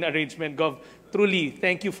ganito yung arrangement. Gov, truly,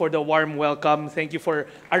 thank you for the warm welcome. Thank you for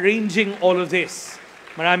arranging all of this.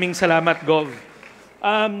 Maraming salamat, Gov.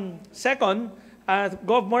 Second,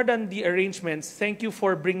 Gov, more than the arrangements, thank you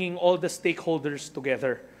for bringing all the stakeholders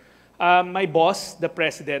together. My boss, the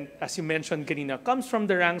President, as you mentioned kanina, comes from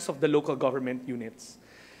the ranks of the local government units.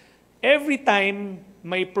 every time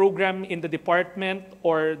may program in the department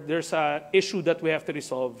or there's a issue that we have to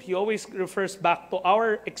resolve, he always refers back to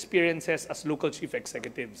our experiences as local chief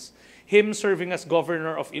executives. Him serving as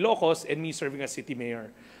governor of Ilocos and me serving as city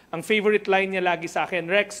mayor. Ang favorite line niya lagi sa akin,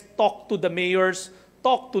 Rex, talk to the mayors,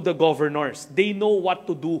 talk to the governors. They know what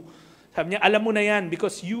to do. Sabi niya, alam mo na yan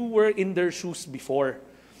because you were in their shoes before.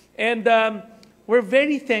 And we're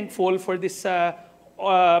very thankful for this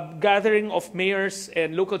gathering of mayors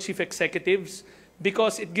and local chief executives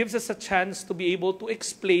because it gives us a chance to be able to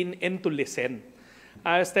explain and to listen.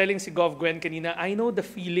 I was telling si Gov Gwen kanina, I know the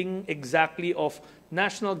feeling exactly of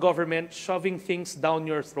national government shoving things down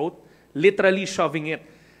your throat, literally shoving it.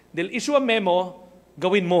 They'll issue a memo,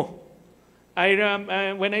 gawin mo.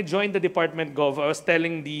 When I joined the department, Gov, I was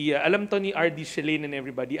telling alam to ni R.D. Shalane and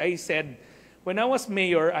everybody, I said, when I was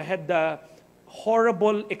mayor, I had the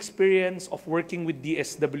horrible experience of working with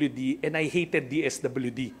DSWD and I hated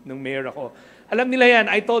DSWD nung mayor ako. Alam nila yan,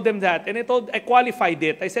 I told them that and I qualified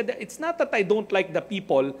it. I said, it's not that I don't like the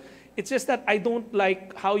people, it's just that I don't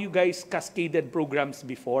like how you guys cascaded programs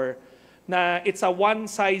before. Na it's a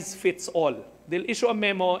one-size-fits-all. They'll issue a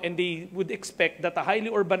memo and they would expect that a highly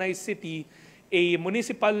urbanized city, a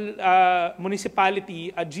municipality,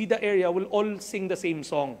 a GIDA area will all sing the same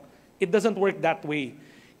song. It doesn't work that way.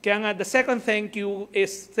 Kaya nga, the second thank you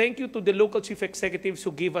is thank you to the local chief executives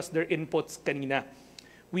who gave us their inputs kanina.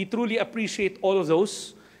 We truly appreciate all of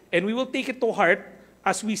those and we will take it to heart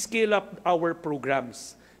as we scale up our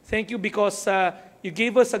programs. Thank you because you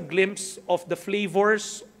gave us a glimpse of the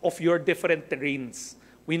flavors of your different terrains.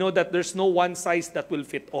 We know that there's no one size that will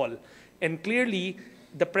fit all. And clearly,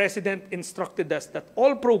 the President instructed us that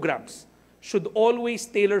all programs should always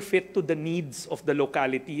tailor fit to the needs of the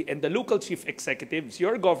locality and the local chief executives,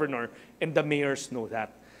 your governor, and the mayors know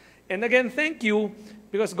that. And again, thank you,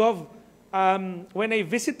 because Gov, when I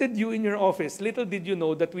visited you in your office, little did you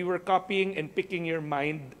know that we were copying and picking your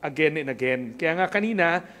mind again and again. Kaya nga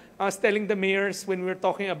kanina, I was telling the mayors when we were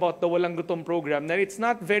talking about the Walang Gutom program that it's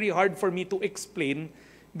not very hard for me to explain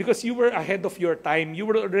because you were ahead of your time. You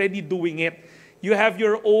were already doing it. You have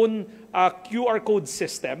your own QR code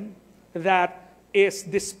system that is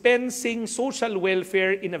dispensing social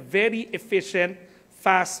welfare in a very efficient,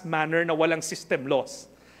 fast manner na walang system loss.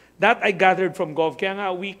 That I gathered from Gov. Kaya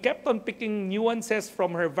nga, we kept on picking nuances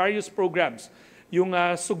from her various programs. Yung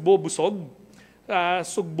Sugbo Busog,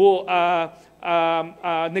 Sugbo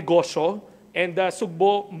Negosyo, and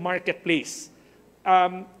Sugbo Marketplace.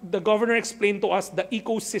 The governor explained to us the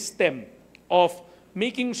ecosystem of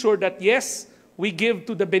making sure that, yes, we give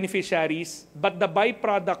to the beneficiaries, but the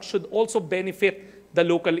byproduct should also benefit the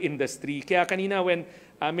local industry. Kaya kanina when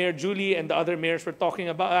Mayor Julie and the other mayors were talking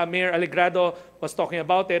about, Mayor Alegrado was talking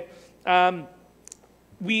about it,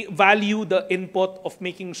 we value the input of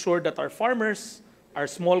making sure that our farmers, our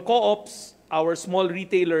small co-ops, our small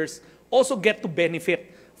retailers also get to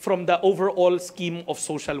benefit from the overall scheme of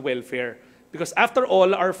social welfare. Because after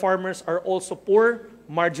all, our farmers are also poor,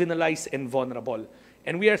 marginalized, and vulnerable.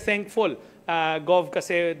 And we are thankful, Gov,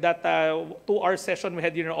 kasi that 2-hour session we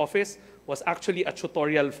had in your office was actually a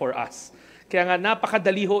tutorial for us. Kaya nga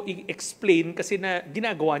napakadali ho i-explain kasi na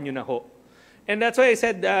ginagawa nyo na ho. And that's why I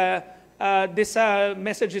said this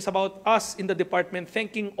message is about us in the department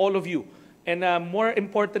thanking all of you. And more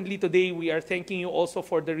importantly today, we are thanking you also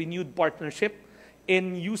for the renewed partnership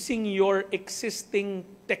in using your existing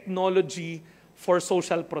technology for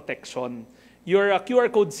social protection. Your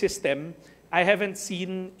QR code system, I haven't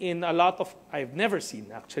seen in a lot of, I've never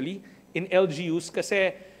seen actually, in LGUs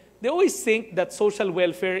kasi they always think that social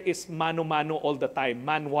welfare is mano-mano all the time,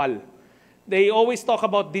 manual. They always talk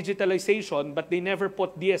about digitalization, but they never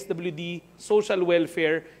put DSWD, social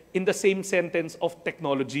welfare, in the same sentence of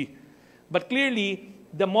technology. But clearly,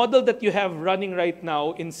 the model that you have running right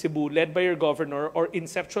now in Cebu, led by your governor, or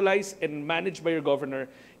conceptualized and managed by your governor,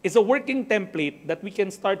 is a working template that we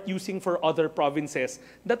can start using for other provinces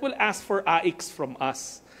that will ask for AICS from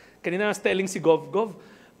us. Kanina I was telling si Gov,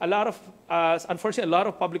 a lot of, unfortunately, a lot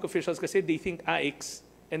of public officials kasi they think AICS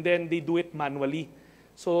and then they do it manually.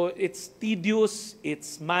 So it's tedious,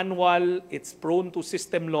 it's manual, it's prone to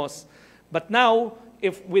system loss. But now,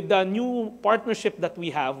 if with the new partnership that we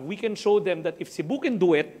have, we can show them that if Cebu can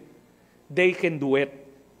do it, they can do it.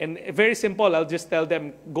 And very simple, I'll just tell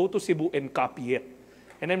them, go to Cebu and copy it.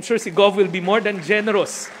 And I'm sure si Gov will be more than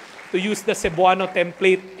generous to use the Cebuano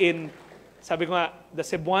template in, sabi ko nga, the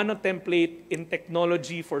Cebuano template in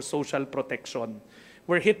technology for social protection.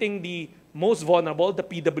 We're hitting the most vulnerable, the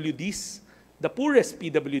PWDs, the poorest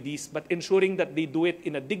PWDs, but ensuring that they do it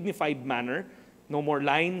in a dignified manner. No more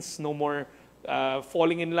lines, no more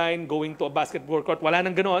falling in line, going to a basketball court. Wala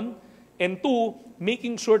nang ganon. And two,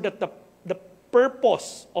 making sure that the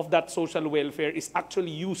purpose of that social welfare is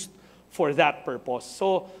actually used for that purpose.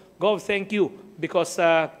 So, Gov, thank you, because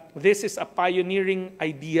this is a pioneering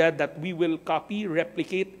idea that we will copy,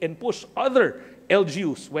 replicate, and push other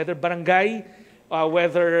LGUs, whether barangay,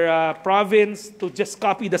 whether province, to just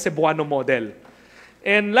copy the Cebuano model.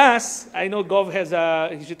 And last, I know Gov has,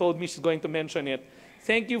 she told me she's going to mention it.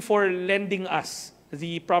 Thank you for lending us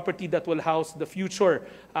the property that will house the future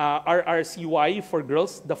RRCY for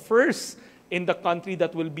girls, the first in the country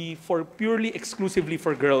that will be purely exclusively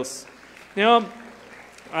for girls. You know,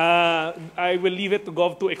 I will leave it to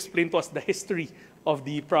Gov to explain to us the history of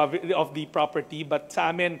the property. But sa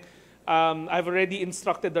amin, I've already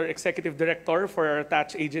instructed our executive director for our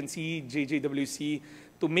attached agency, JJWC,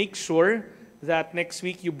 to make sure that next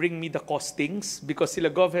week you bring me the costings, because sila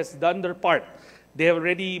Gov has done their part. They have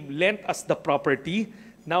already lent us the property.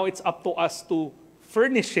 Now it's up to us to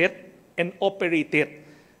furnish it and operate it.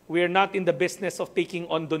 We are not in the business of taking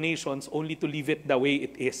on donations only to leave it the way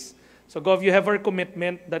it is. So Gov, you have our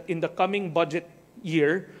commitment that in the coming budget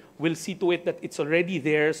year, we'll see to it that it's already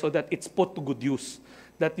there so that it's put to good use.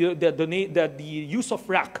 That the use of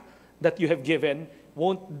rack that you have given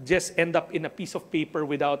won't just end up in a piece of paper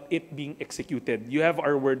without it being executed. You have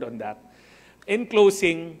our word on that. In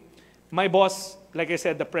closing, my boss, like I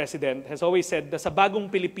said, the President, has always said na sa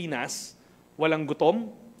bagong Pilipinas, walang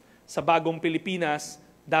gutom. Sa bagong Pilipinas,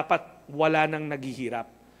 dapat wala nang naghihirap.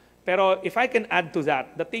 Pero if I can add to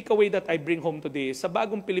that, the takeaway that I bring home today is sa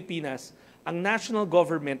bagong Pilipinas, ang national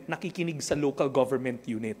government nakikinig sa local government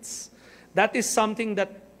units. That is something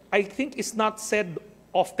that I think is not said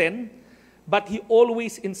often, but he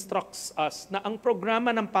always instructs us na ang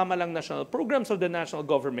programa ng pamalang national, programs of the national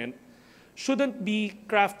government, shouldn't be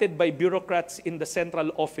crafted by bureaucrats in the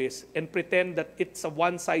central office and pretend that it's a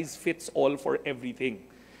one-size-fits-all for everything.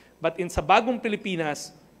 But in sa bagong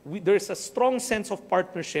Pilipinas, there's a strong sense of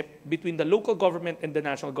partnership between the local government and the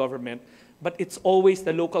national government, but it's always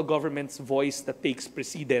the local government's voice that takes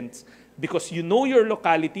precedence, because you know your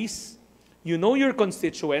localities, you know your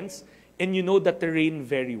constituents, and you know the terrain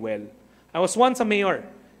very well. I was once a mayor,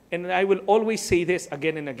 and I will always say this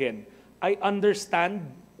again and again. I understand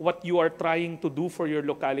what you are trying to do for your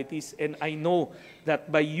localities, and I know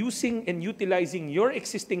that by using and utilizing your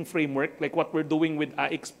existing framework, like what we're doing with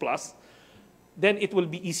AICS Plus, then it will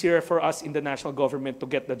be easier for us in the national government to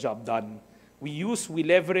get the job done. We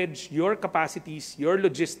leverage your capacities, your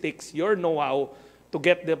logistics, your know-how to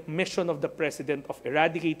get the mission of the President of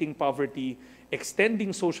eradicating poverty,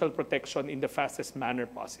 extending social protection in the fastest manner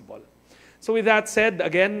possible. So with that said,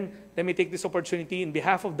 again, let me take this opportunity in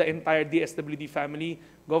behalf of the entire DSWD family.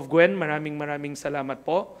 Gov Gwen, maraming salamat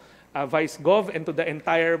po. Vice Gov, and to the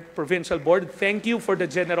entire provincial board, thank you for the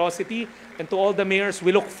generosity. And to all the mayors,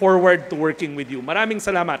 we look forward to working with you. Maraming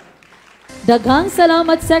salamat. Daghang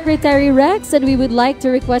salamat, Secretary Rex, and we would like to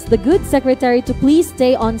request the good secretary to please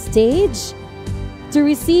stay on stage to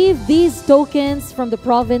receive these tokens from the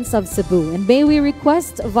province of Cebu. And may we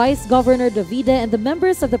request Vice Governor Davide and the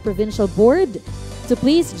members of the provincial board to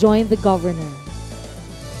please join the governor.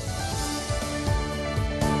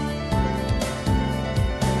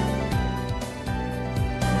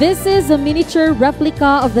 This is a miniature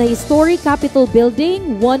replica of the historic Capitol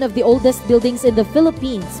building, one of the oldest buildings in the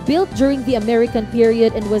Philippines, built during the American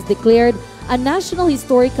period and was declared a National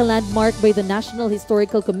Historical Landmark by the National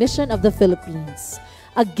Historical Commission of the Philippines.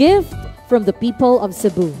 A gift from the people of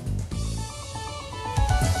Cebu.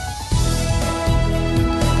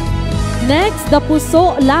 Next, the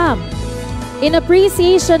Puso Lamp. In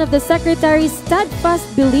appreciation of the Secretary's steadfast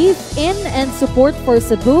belief in and support for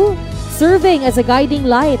Cebu, serving as a guiding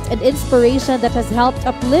light and inspiration that has helped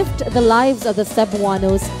uplift the lives of the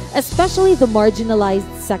Cebuanos, especially the marginalized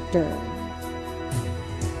sector.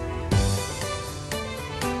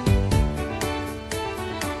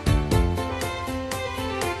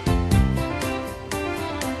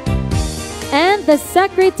 And the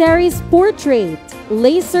Secretary's portrait,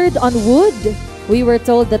 lasered on wood. We were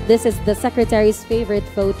told that this is the Secretary's favorite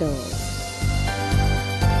photo.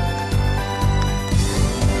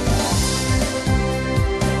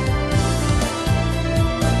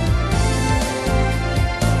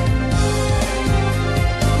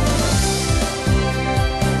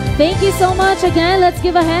 Thank you so much again. Let's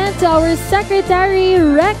give a hand to our Secretary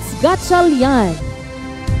Rex Gatchalian.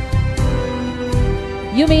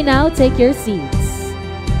 You may now take your seats.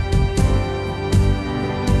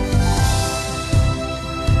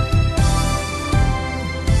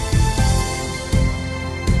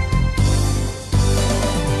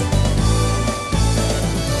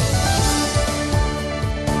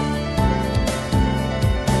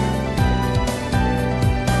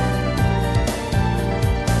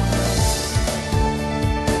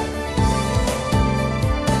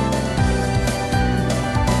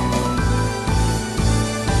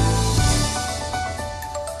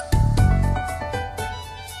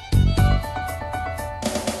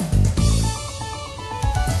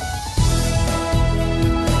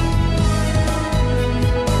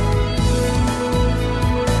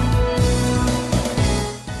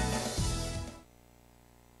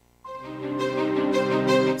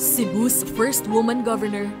 first woman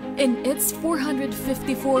governor in its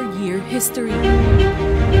 454-year history.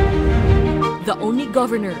 The only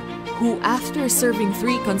governor who, after serving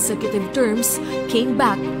 3 consecutive terms, came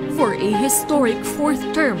back for a historic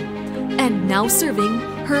 4th term and now serving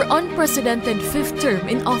her unprecedented 5th term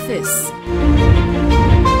in office.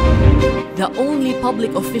 The only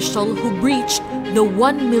public official who breached the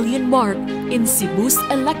 1 million mark in Cebu's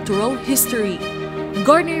electoral history,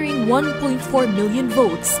 garnering 1.4 million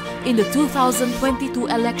votes in the 2022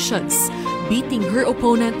 elections, beating her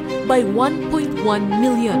opponent by 1.1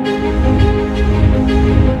 million.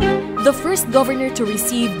 The first governor to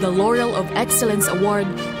receive the Laurel of Excellence Award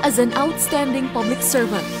as an outstanding public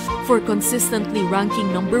servant for consistently ranking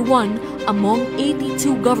 #1 among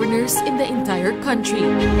 82 governors in the entire country.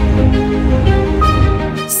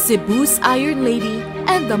 Cebu's Iron Lady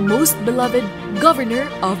and the most beloved governor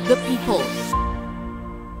of the people.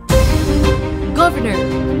 Governor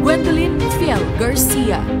Gwendolyn Fiel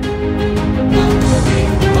Garcia.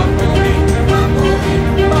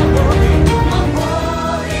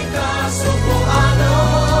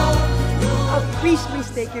 Please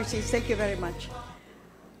take your seats. Thank you very much.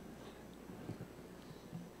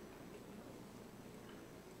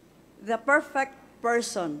 The perfect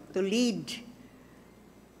person to lead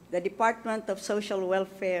the Department of Social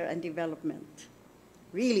Welfare and Development.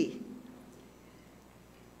 Really.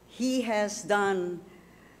 He has done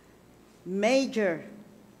major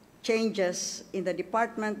changes in the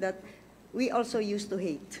department that we also used to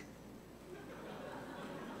hate.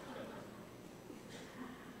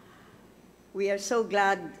 We are so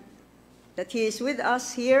glad that he is with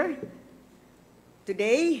us here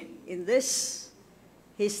today in this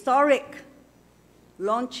historic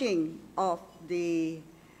launching of the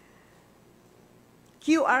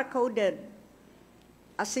QR-coded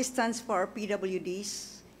assistance for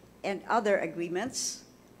PWDs and other agreements,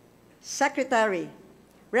 Secretary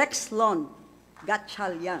Rex Lon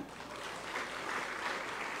Gatchalian.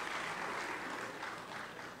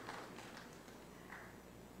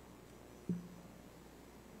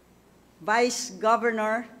 Vice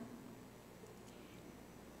Governor,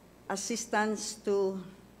 assistance to,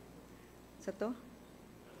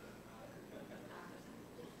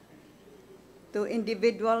 to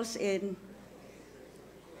individuals in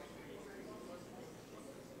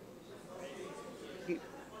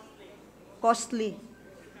costly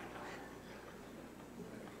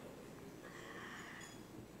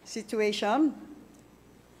situation.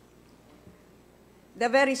 The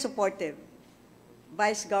very supportive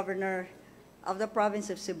Vice Governor of the province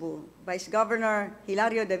of Cebu, Vice Governor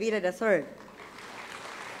Hilario Davida III.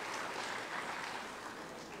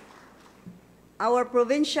 Our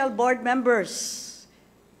provincial board members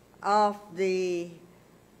of the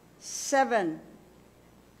 7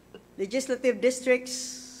 legislative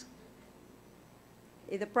districts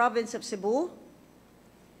in the province of Cebu,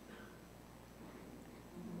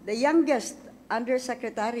 the youngest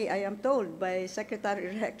undersecretary, I am told, by Secretary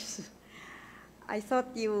Rex. I thought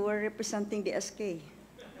you were representing the SK.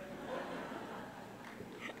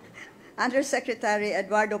 Undersecretary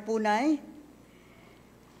Eduardo Punay,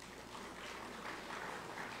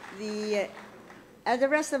 and the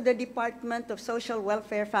rest of the Department of Social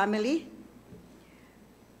Welfare family.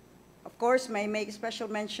 Of course, may make special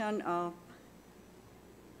mention of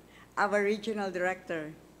our regional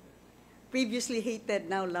director, previously hated,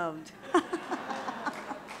 now loved,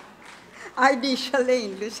 R.D.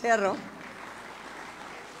 Shalane Lucero,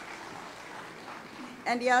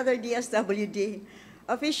 and the other DSWD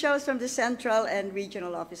officials from the central and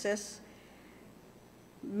regional offices.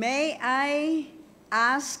 May I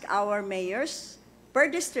ask our mayors per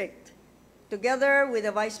district, together with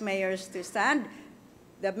the vice mayors, to stand.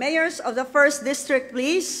 The mayors of the 1st district,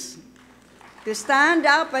 please, to stand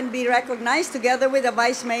up and be recognized together with the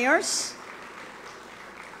vice mayors.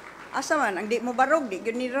 Asa man, ang di mo barog, di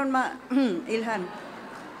guniron ma ilhan.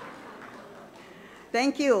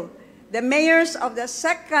 Thank you. The mayors of the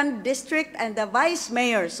 2nd district and the vice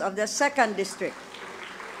mayors of the 2nd district.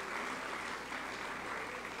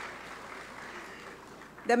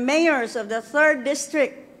 The mayors of the 3rd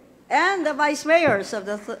district and the vice mayors of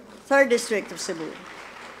the 3rd district of Cebu.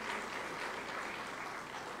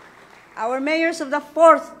 Our mayors of the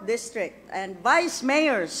 4th district and vice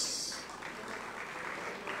mayors.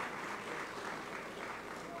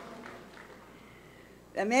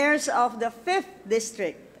 The mayors of the 5th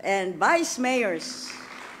district and vice mayors.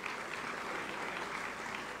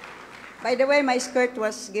 By the way, my skirt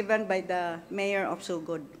was given by the mayor of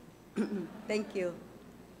Sugod. Thank you.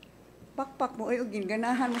 Pakpak mo, ay,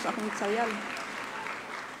 ginganahan mo sa akong sayal.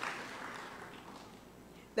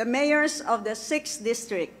 The mayors of the 6th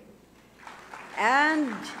district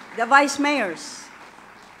and the vice mayors.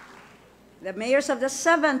 The mayors of the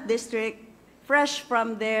 7th district, fresh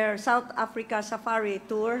from their South Africa safari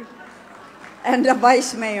tour, and the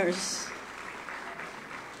vice mayors.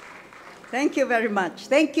 Thank you very much.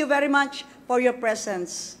 Thank you very much for your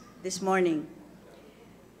presence this morning.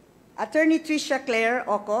 Attorney Tricia Claire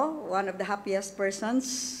Oko, one of the happiest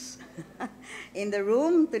persons in the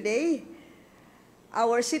room today,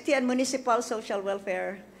 our city and municipal social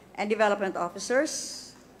welfare and development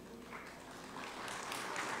officers,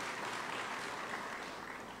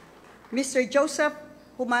 Mr. Joseph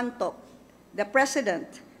Humantok, the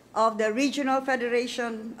president of the Regional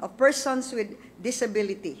Federation of Persons with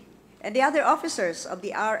Disability, and the other officers of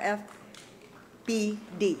the RFPD.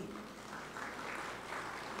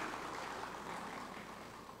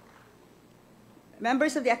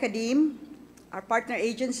 Members of the academe, our partner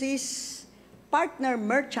agencies, partner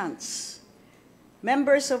merchants,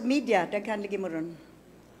 members of media, daghan lagi mo ron.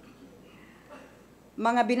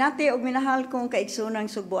 Mga binati o minahal kong kaigsunang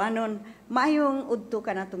Sugbuanon, maayong udto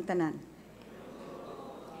ka natong tanan.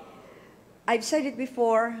 I've said it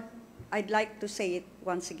before, I'd like to say it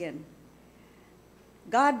once again.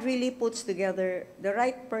 God really puts together the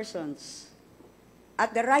right persons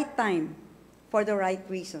at the right time for the right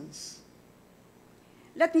reasons.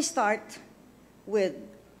 Let me start with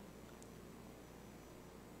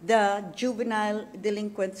the Juvenile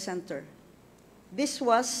Delinquent Center. This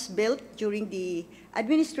was built during the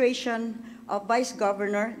administration of Vice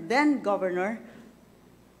Governor, then Governor,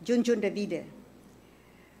 Junjun Davide.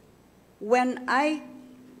 When I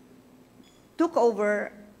took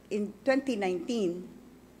over in 2019,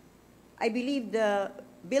 I believe the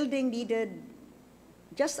building needed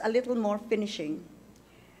just a little more finishing.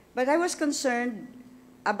 But I was concerned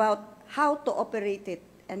about how to operate it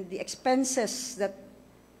and the expenses that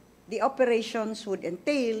the operations would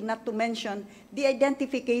entail, not to mention the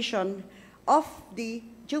identification of the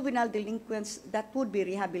juvenile delinquents that would be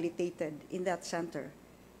rehabilitated in that center.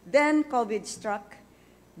 Then COVID struck,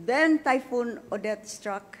 then Typhoon Odette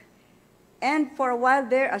struck, and for a while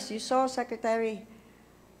there, as you saw, Secretary,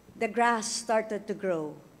 the grass started to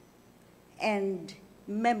grow and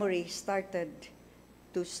memory started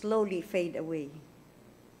to slowly fade away.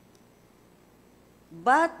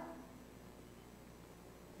 But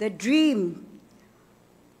the dream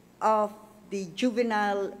of the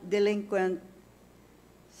Juvenile Delinquency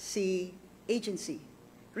Agency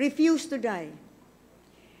refused to die.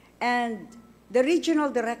 And the regional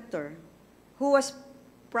director, who was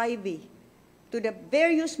privy to the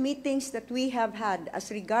various meetings that we have had as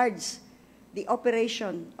regards the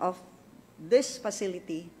operation of this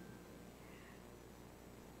facility,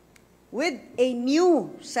 with a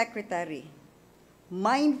new secretary,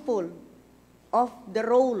 mindful of the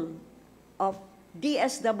role of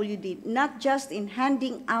DSWD, not just in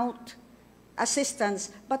handing out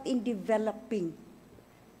assistance, but in developing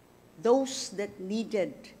those that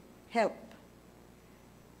needed help,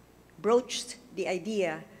 broached the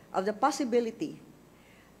idea of the possibility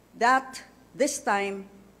that this time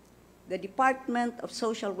the Department of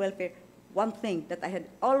Social Welfare, one thing that I had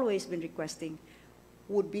always been requesting,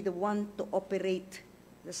 would be the one to operate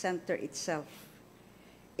the center itself.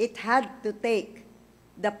 It had to take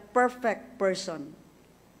the perfect person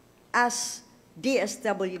as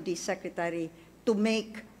DSWD Secretary to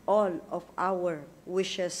make all of our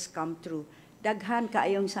wishes come true. Daghan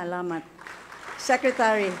kaayong salamat,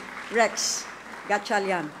 Secretary Rex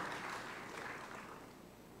Gatchalian.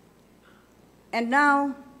 And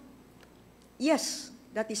now, yes,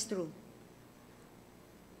 that is true.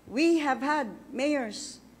 We have had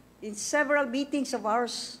mayors in several meetings of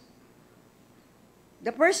ours.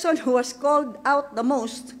 The person who was called out the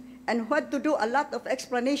most and who had to do a lot of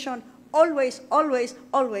explanation always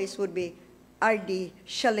would be R.D.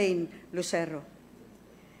 Shalane Lucero.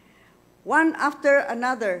 One after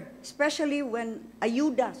another, especially when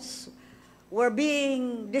ayudas were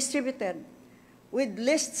being distributed with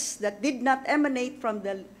lists that did not emanate from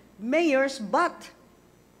the mayors, but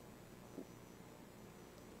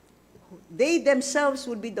they themselves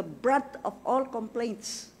would be the brunt of all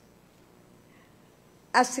complaints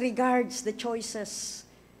as regards the choices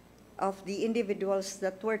of the individuals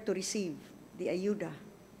that were to receive the ayuda.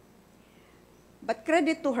 But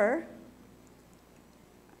credit to her,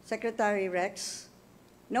 Secretary Rex,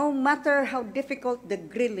 no matter how difficult the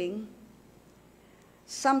grilling,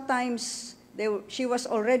 sometimes she was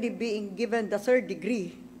already being given the third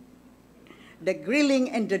degree. The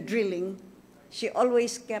grilling and the drilling, she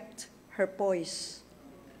always kept her poise.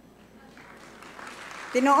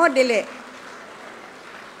 Tinoo dili.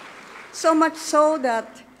 So much so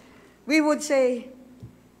that we would say,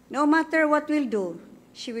 No matter what we'll do,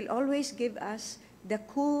 she will always give us the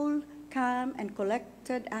cool, calm, and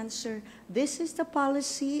collected answer. This is the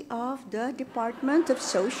policy of the Department of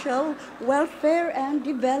Social Welfare and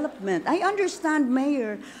Development. I understand,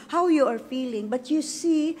 Mayor, how you are feeling, but you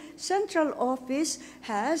see, Central Office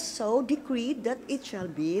has so decreed that it shall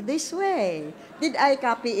be this way. Did I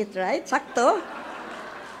copy it right? Sakto?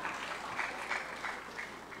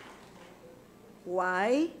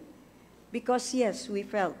 Why? Because yes, we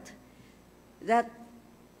felt that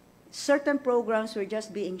certain programs were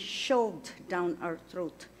just being shoved down our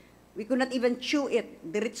throat. We could not even chew it.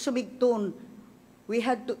 Diretso bigton. We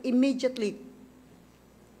had to immediately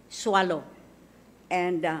swallow.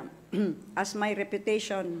 And as my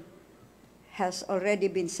reputation has already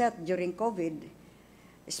been set during COVID,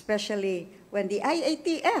 especially when the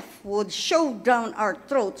IATF would shove down our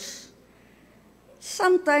throats,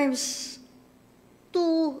 sometimes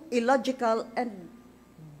too illogical and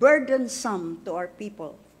burdensome to our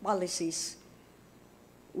people policies,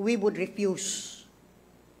 we would refuse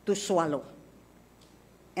to swallow.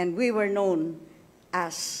 And we were known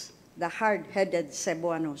as the hard-headed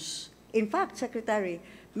Cebuanos. In fact, Secretary,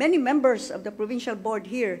 many members of the provincial board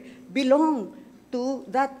here belong to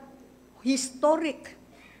that historic,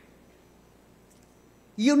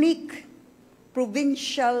 unique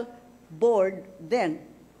provincial board then,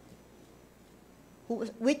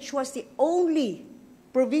 which was the only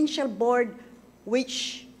provincial board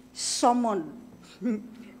which summoned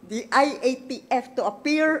the IATF to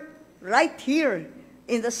appear right here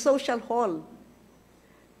in the social hall.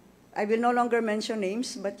 I will no longer mention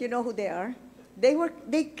names, but you know who they are.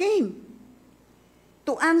 They came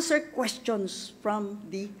to answer questions from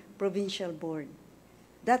the provincial board.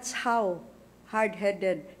 That's how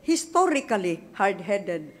hard-headed, historically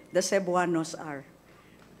hard-headed the Cebuanos are.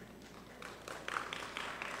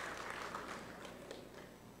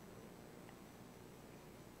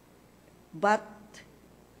 But,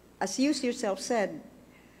 as you yourself said,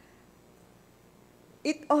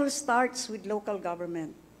 it all starts with local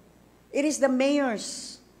government. It is the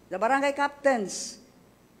mayors, the barangay captains,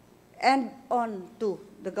 and on to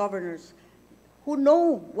the governors who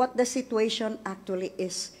know what the situation actually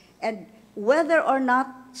is and whether or not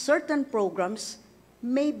certain programs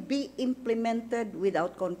may be implemented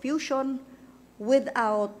without confusion,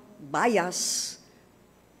 without bias,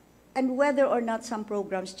 and whether or not some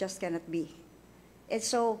programs just cannot be. And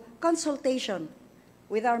so consultation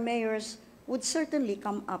with our mayors would certainly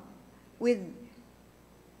come up with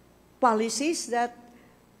policies that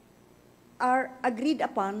are agreed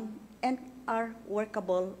upon and are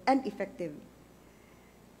workable and effective.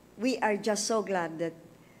 We are just so glad that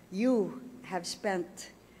you have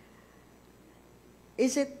spent,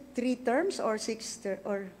 is it 3 terms or 6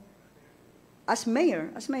 or as mayor,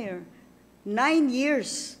 9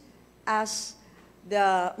 years as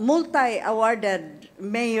the multi-awarded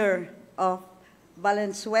mayor of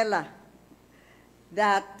Valenzuela,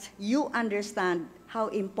 that you understand how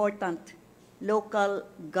important local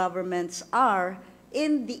governments are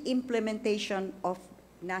in the implementation of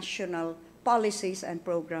national policies and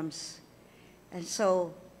programs. And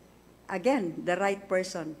so, again, the right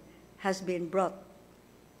person has been brought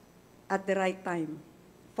at the right time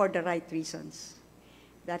for the right reasons.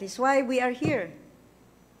 That is why we are here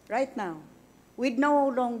right now with no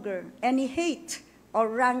longer any hate or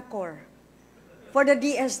rancor for the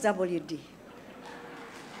DSWD.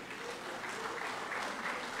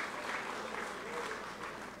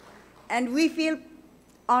 And we feel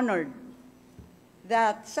honored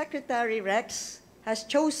that Secretary Rex has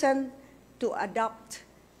chosen to adopt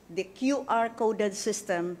the QR-coded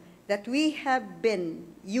system that we have been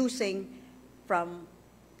using from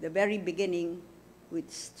the very beginning with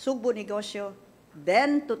Sugbo Negosyo,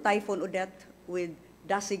 then to Typhoon Odette with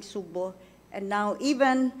Dasig Sugbo, and now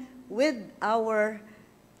even with our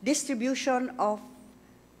distribution of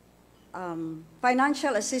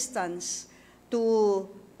financial assistance to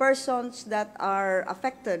persons that are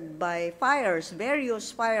affected by fires,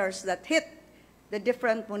 various fires that hit the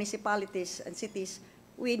different municipalities and cities.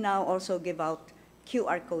 We now also give out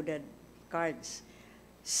QR-coded cards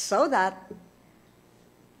so that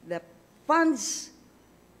the funds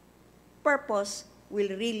purpose will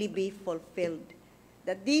really be fulfilled.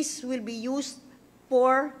 That these will be used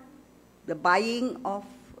for the buying of,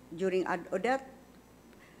 during Odette,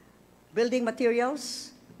 building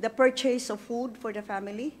materials, the purchase of food for the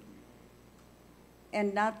family,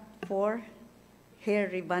 and not for hair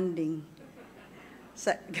rebonding.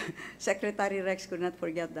 Secretary Rex could not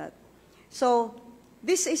forget that. So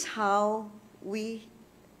this is how we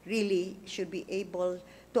really should be able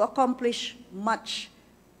to accomplish much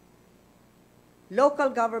local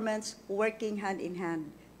governments working hand in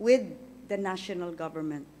hand with the national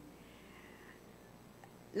government.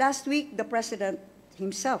 Last week, the President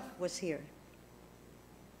himself was here.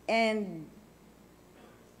 And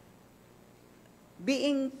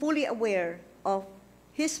being fully aware of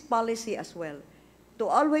his policy as well, to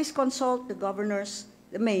always consult the governors,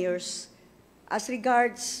 the mayors, as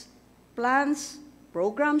regards plans,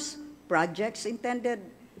 programs, projects intended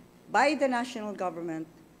by the national government,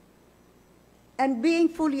 and being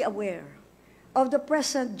fully aware of the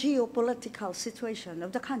present geopolitical situation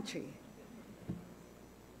of the country.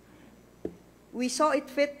 We saw it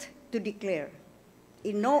fit to declare,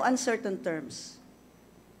 in no uncertain terms,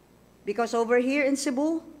 because over here in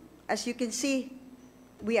Cebu, as you can see,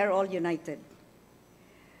 we are all united.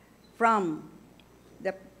 From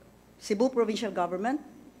the Cebu provincial government,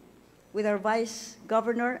 with our vice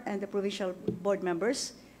governor and the provincial board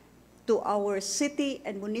members, to our city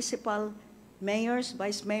and municipal mayors,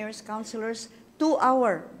 vice mayors, councilors, to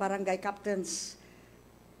our barangay captains,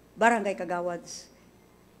 barangay kagawads,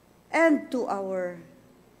 and to our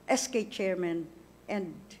SK chairman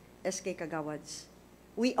and SK kagawads.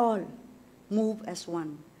 We all move as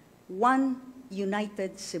one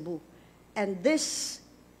united Cebu. And this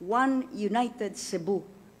one united Cebu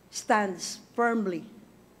stands firmly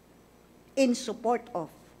in support of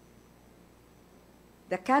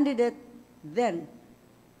the candidate then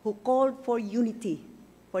who called for unity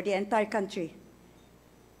for the entire country,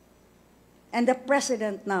 and the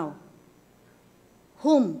president now,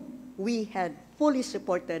 whom we had fully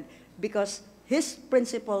supported because his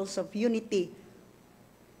principles of unity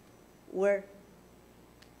were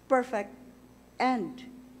perfect and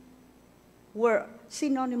were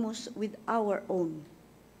synonymous with our own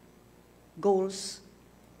goals.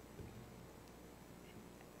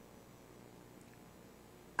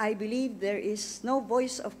 I believe there is no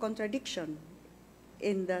voice of contradiction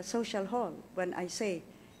in the social hall when I say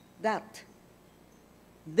that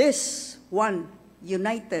this one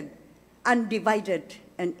united, undivided,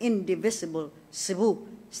 and indivisible Cebu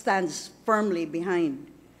stands firmly behind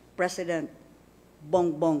President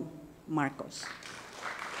Bongbong Marcos.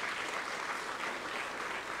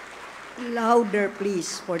 Louder,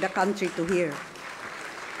 please, for the country to hear.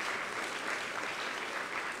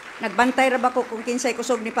 Nagbantay ra ba ko kung kinsay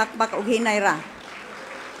kusog ni Pakpak o hinay ra?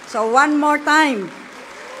 So one more time.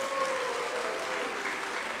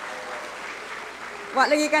 Wa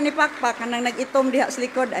lagi ka ni Pakpak kanang nag-itom diha sa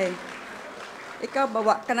likod ay. Ikaw ba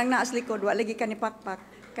wa kanang naa sa likod, wa lagi ka ni Pakpak.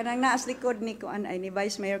 Kanang naa sa likod ni kuan ay ni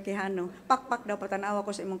Vice Mayor Quijano. Pakpak daw patanawa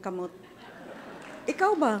ko sa imong kamot.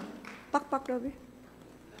 Ikaw ba? Pakpak daw bi.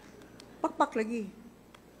 Pakpak lagi.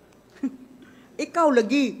 Ikaw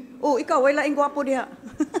lagi. Oh, ikaw, way laing gwapo diha.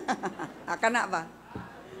 Kana ba?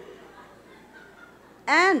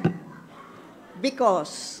 And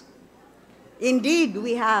because indeed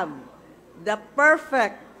we have the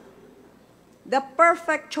perfect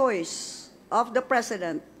choice of the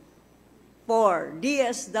President for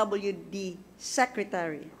DSWD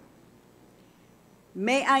Secretary,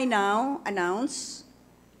 may I now announce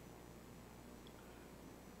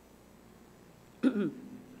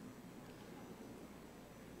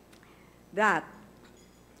that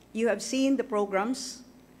you have seen the programs,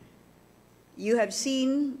 you have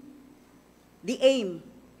seen the aim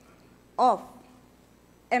of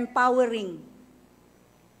empowering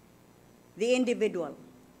the individual.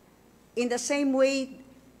 In the same way,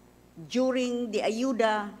 during the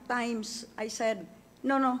Ayuda times, I said,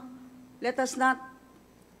 no, let us not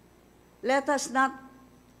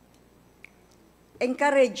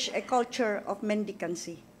encourage a culture of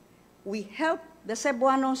mendicancy. We help the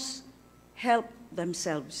Cebuanos help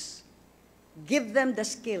themselves. Give them the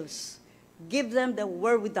skills, give them the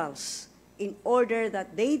wherewithals in order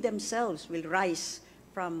that they themselves will rise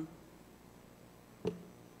from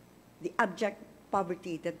the abject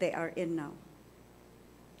poverty that they are in now,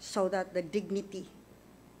 so that the dignity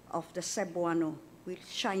of the Cebuano will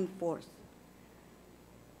shine forth.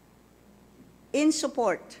 In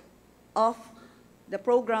support of the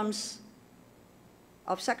programs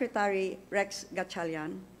of Secretary Rex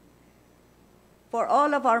Gatchalian, for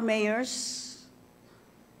all of our mayors,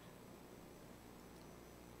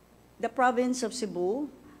 the province of Cebu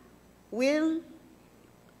will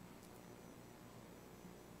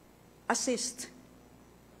assist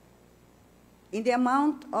in the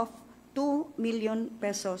amount of 2 million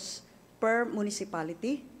pesos per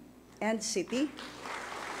municipality and city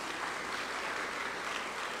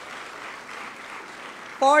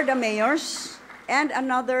for the mayors, and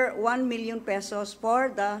another 1 million pesos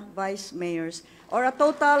for the vice mayors, or a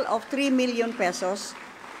total of 3 million pesos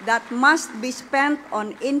that must be spent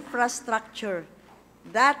on infrastructure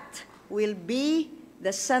that will be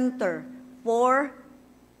the center for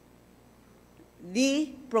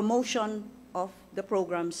the promotion of the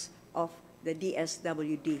programs of the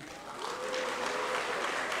DSWD.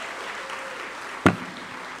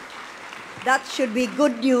 That should be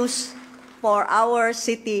good news for our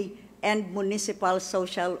city and municipal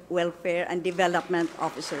social welfare and development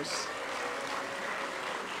officers.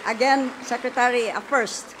 Again, Secretary,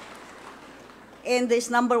 first, in this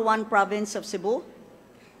 #1 province of Cebu,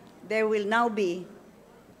 there will now be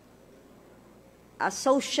a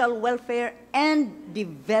social welfare and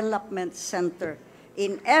development center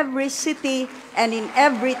in every city and in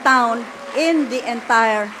every town in the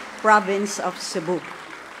entire province of Cebu.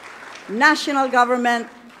 National government,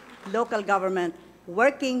 local government,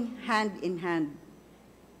 working hand in hand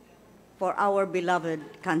for our beloved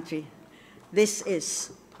country. This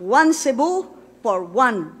is one Cebu for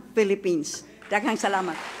one Philippines. Daghang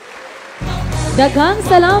salamat. Daghang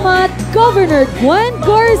salamat, Governor Gwen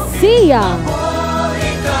Garcia.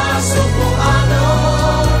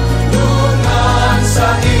 Sa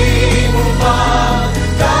imo ba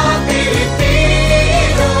ka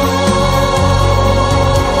Pilipino?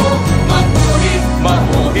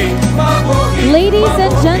 Mabuhi. Ladies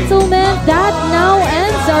and gentlemen, that now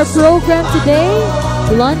ends our program today.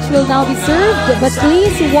 Lunch will now be served, but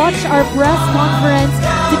please watch our press conference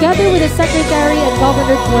together with the Secretary and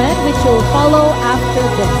Governor Gwen, which will follow after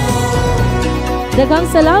this. Daghang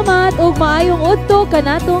salamat ug maayong udto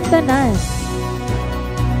kanatong tanan.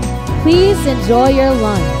 Please enjoy your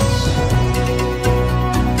lunch.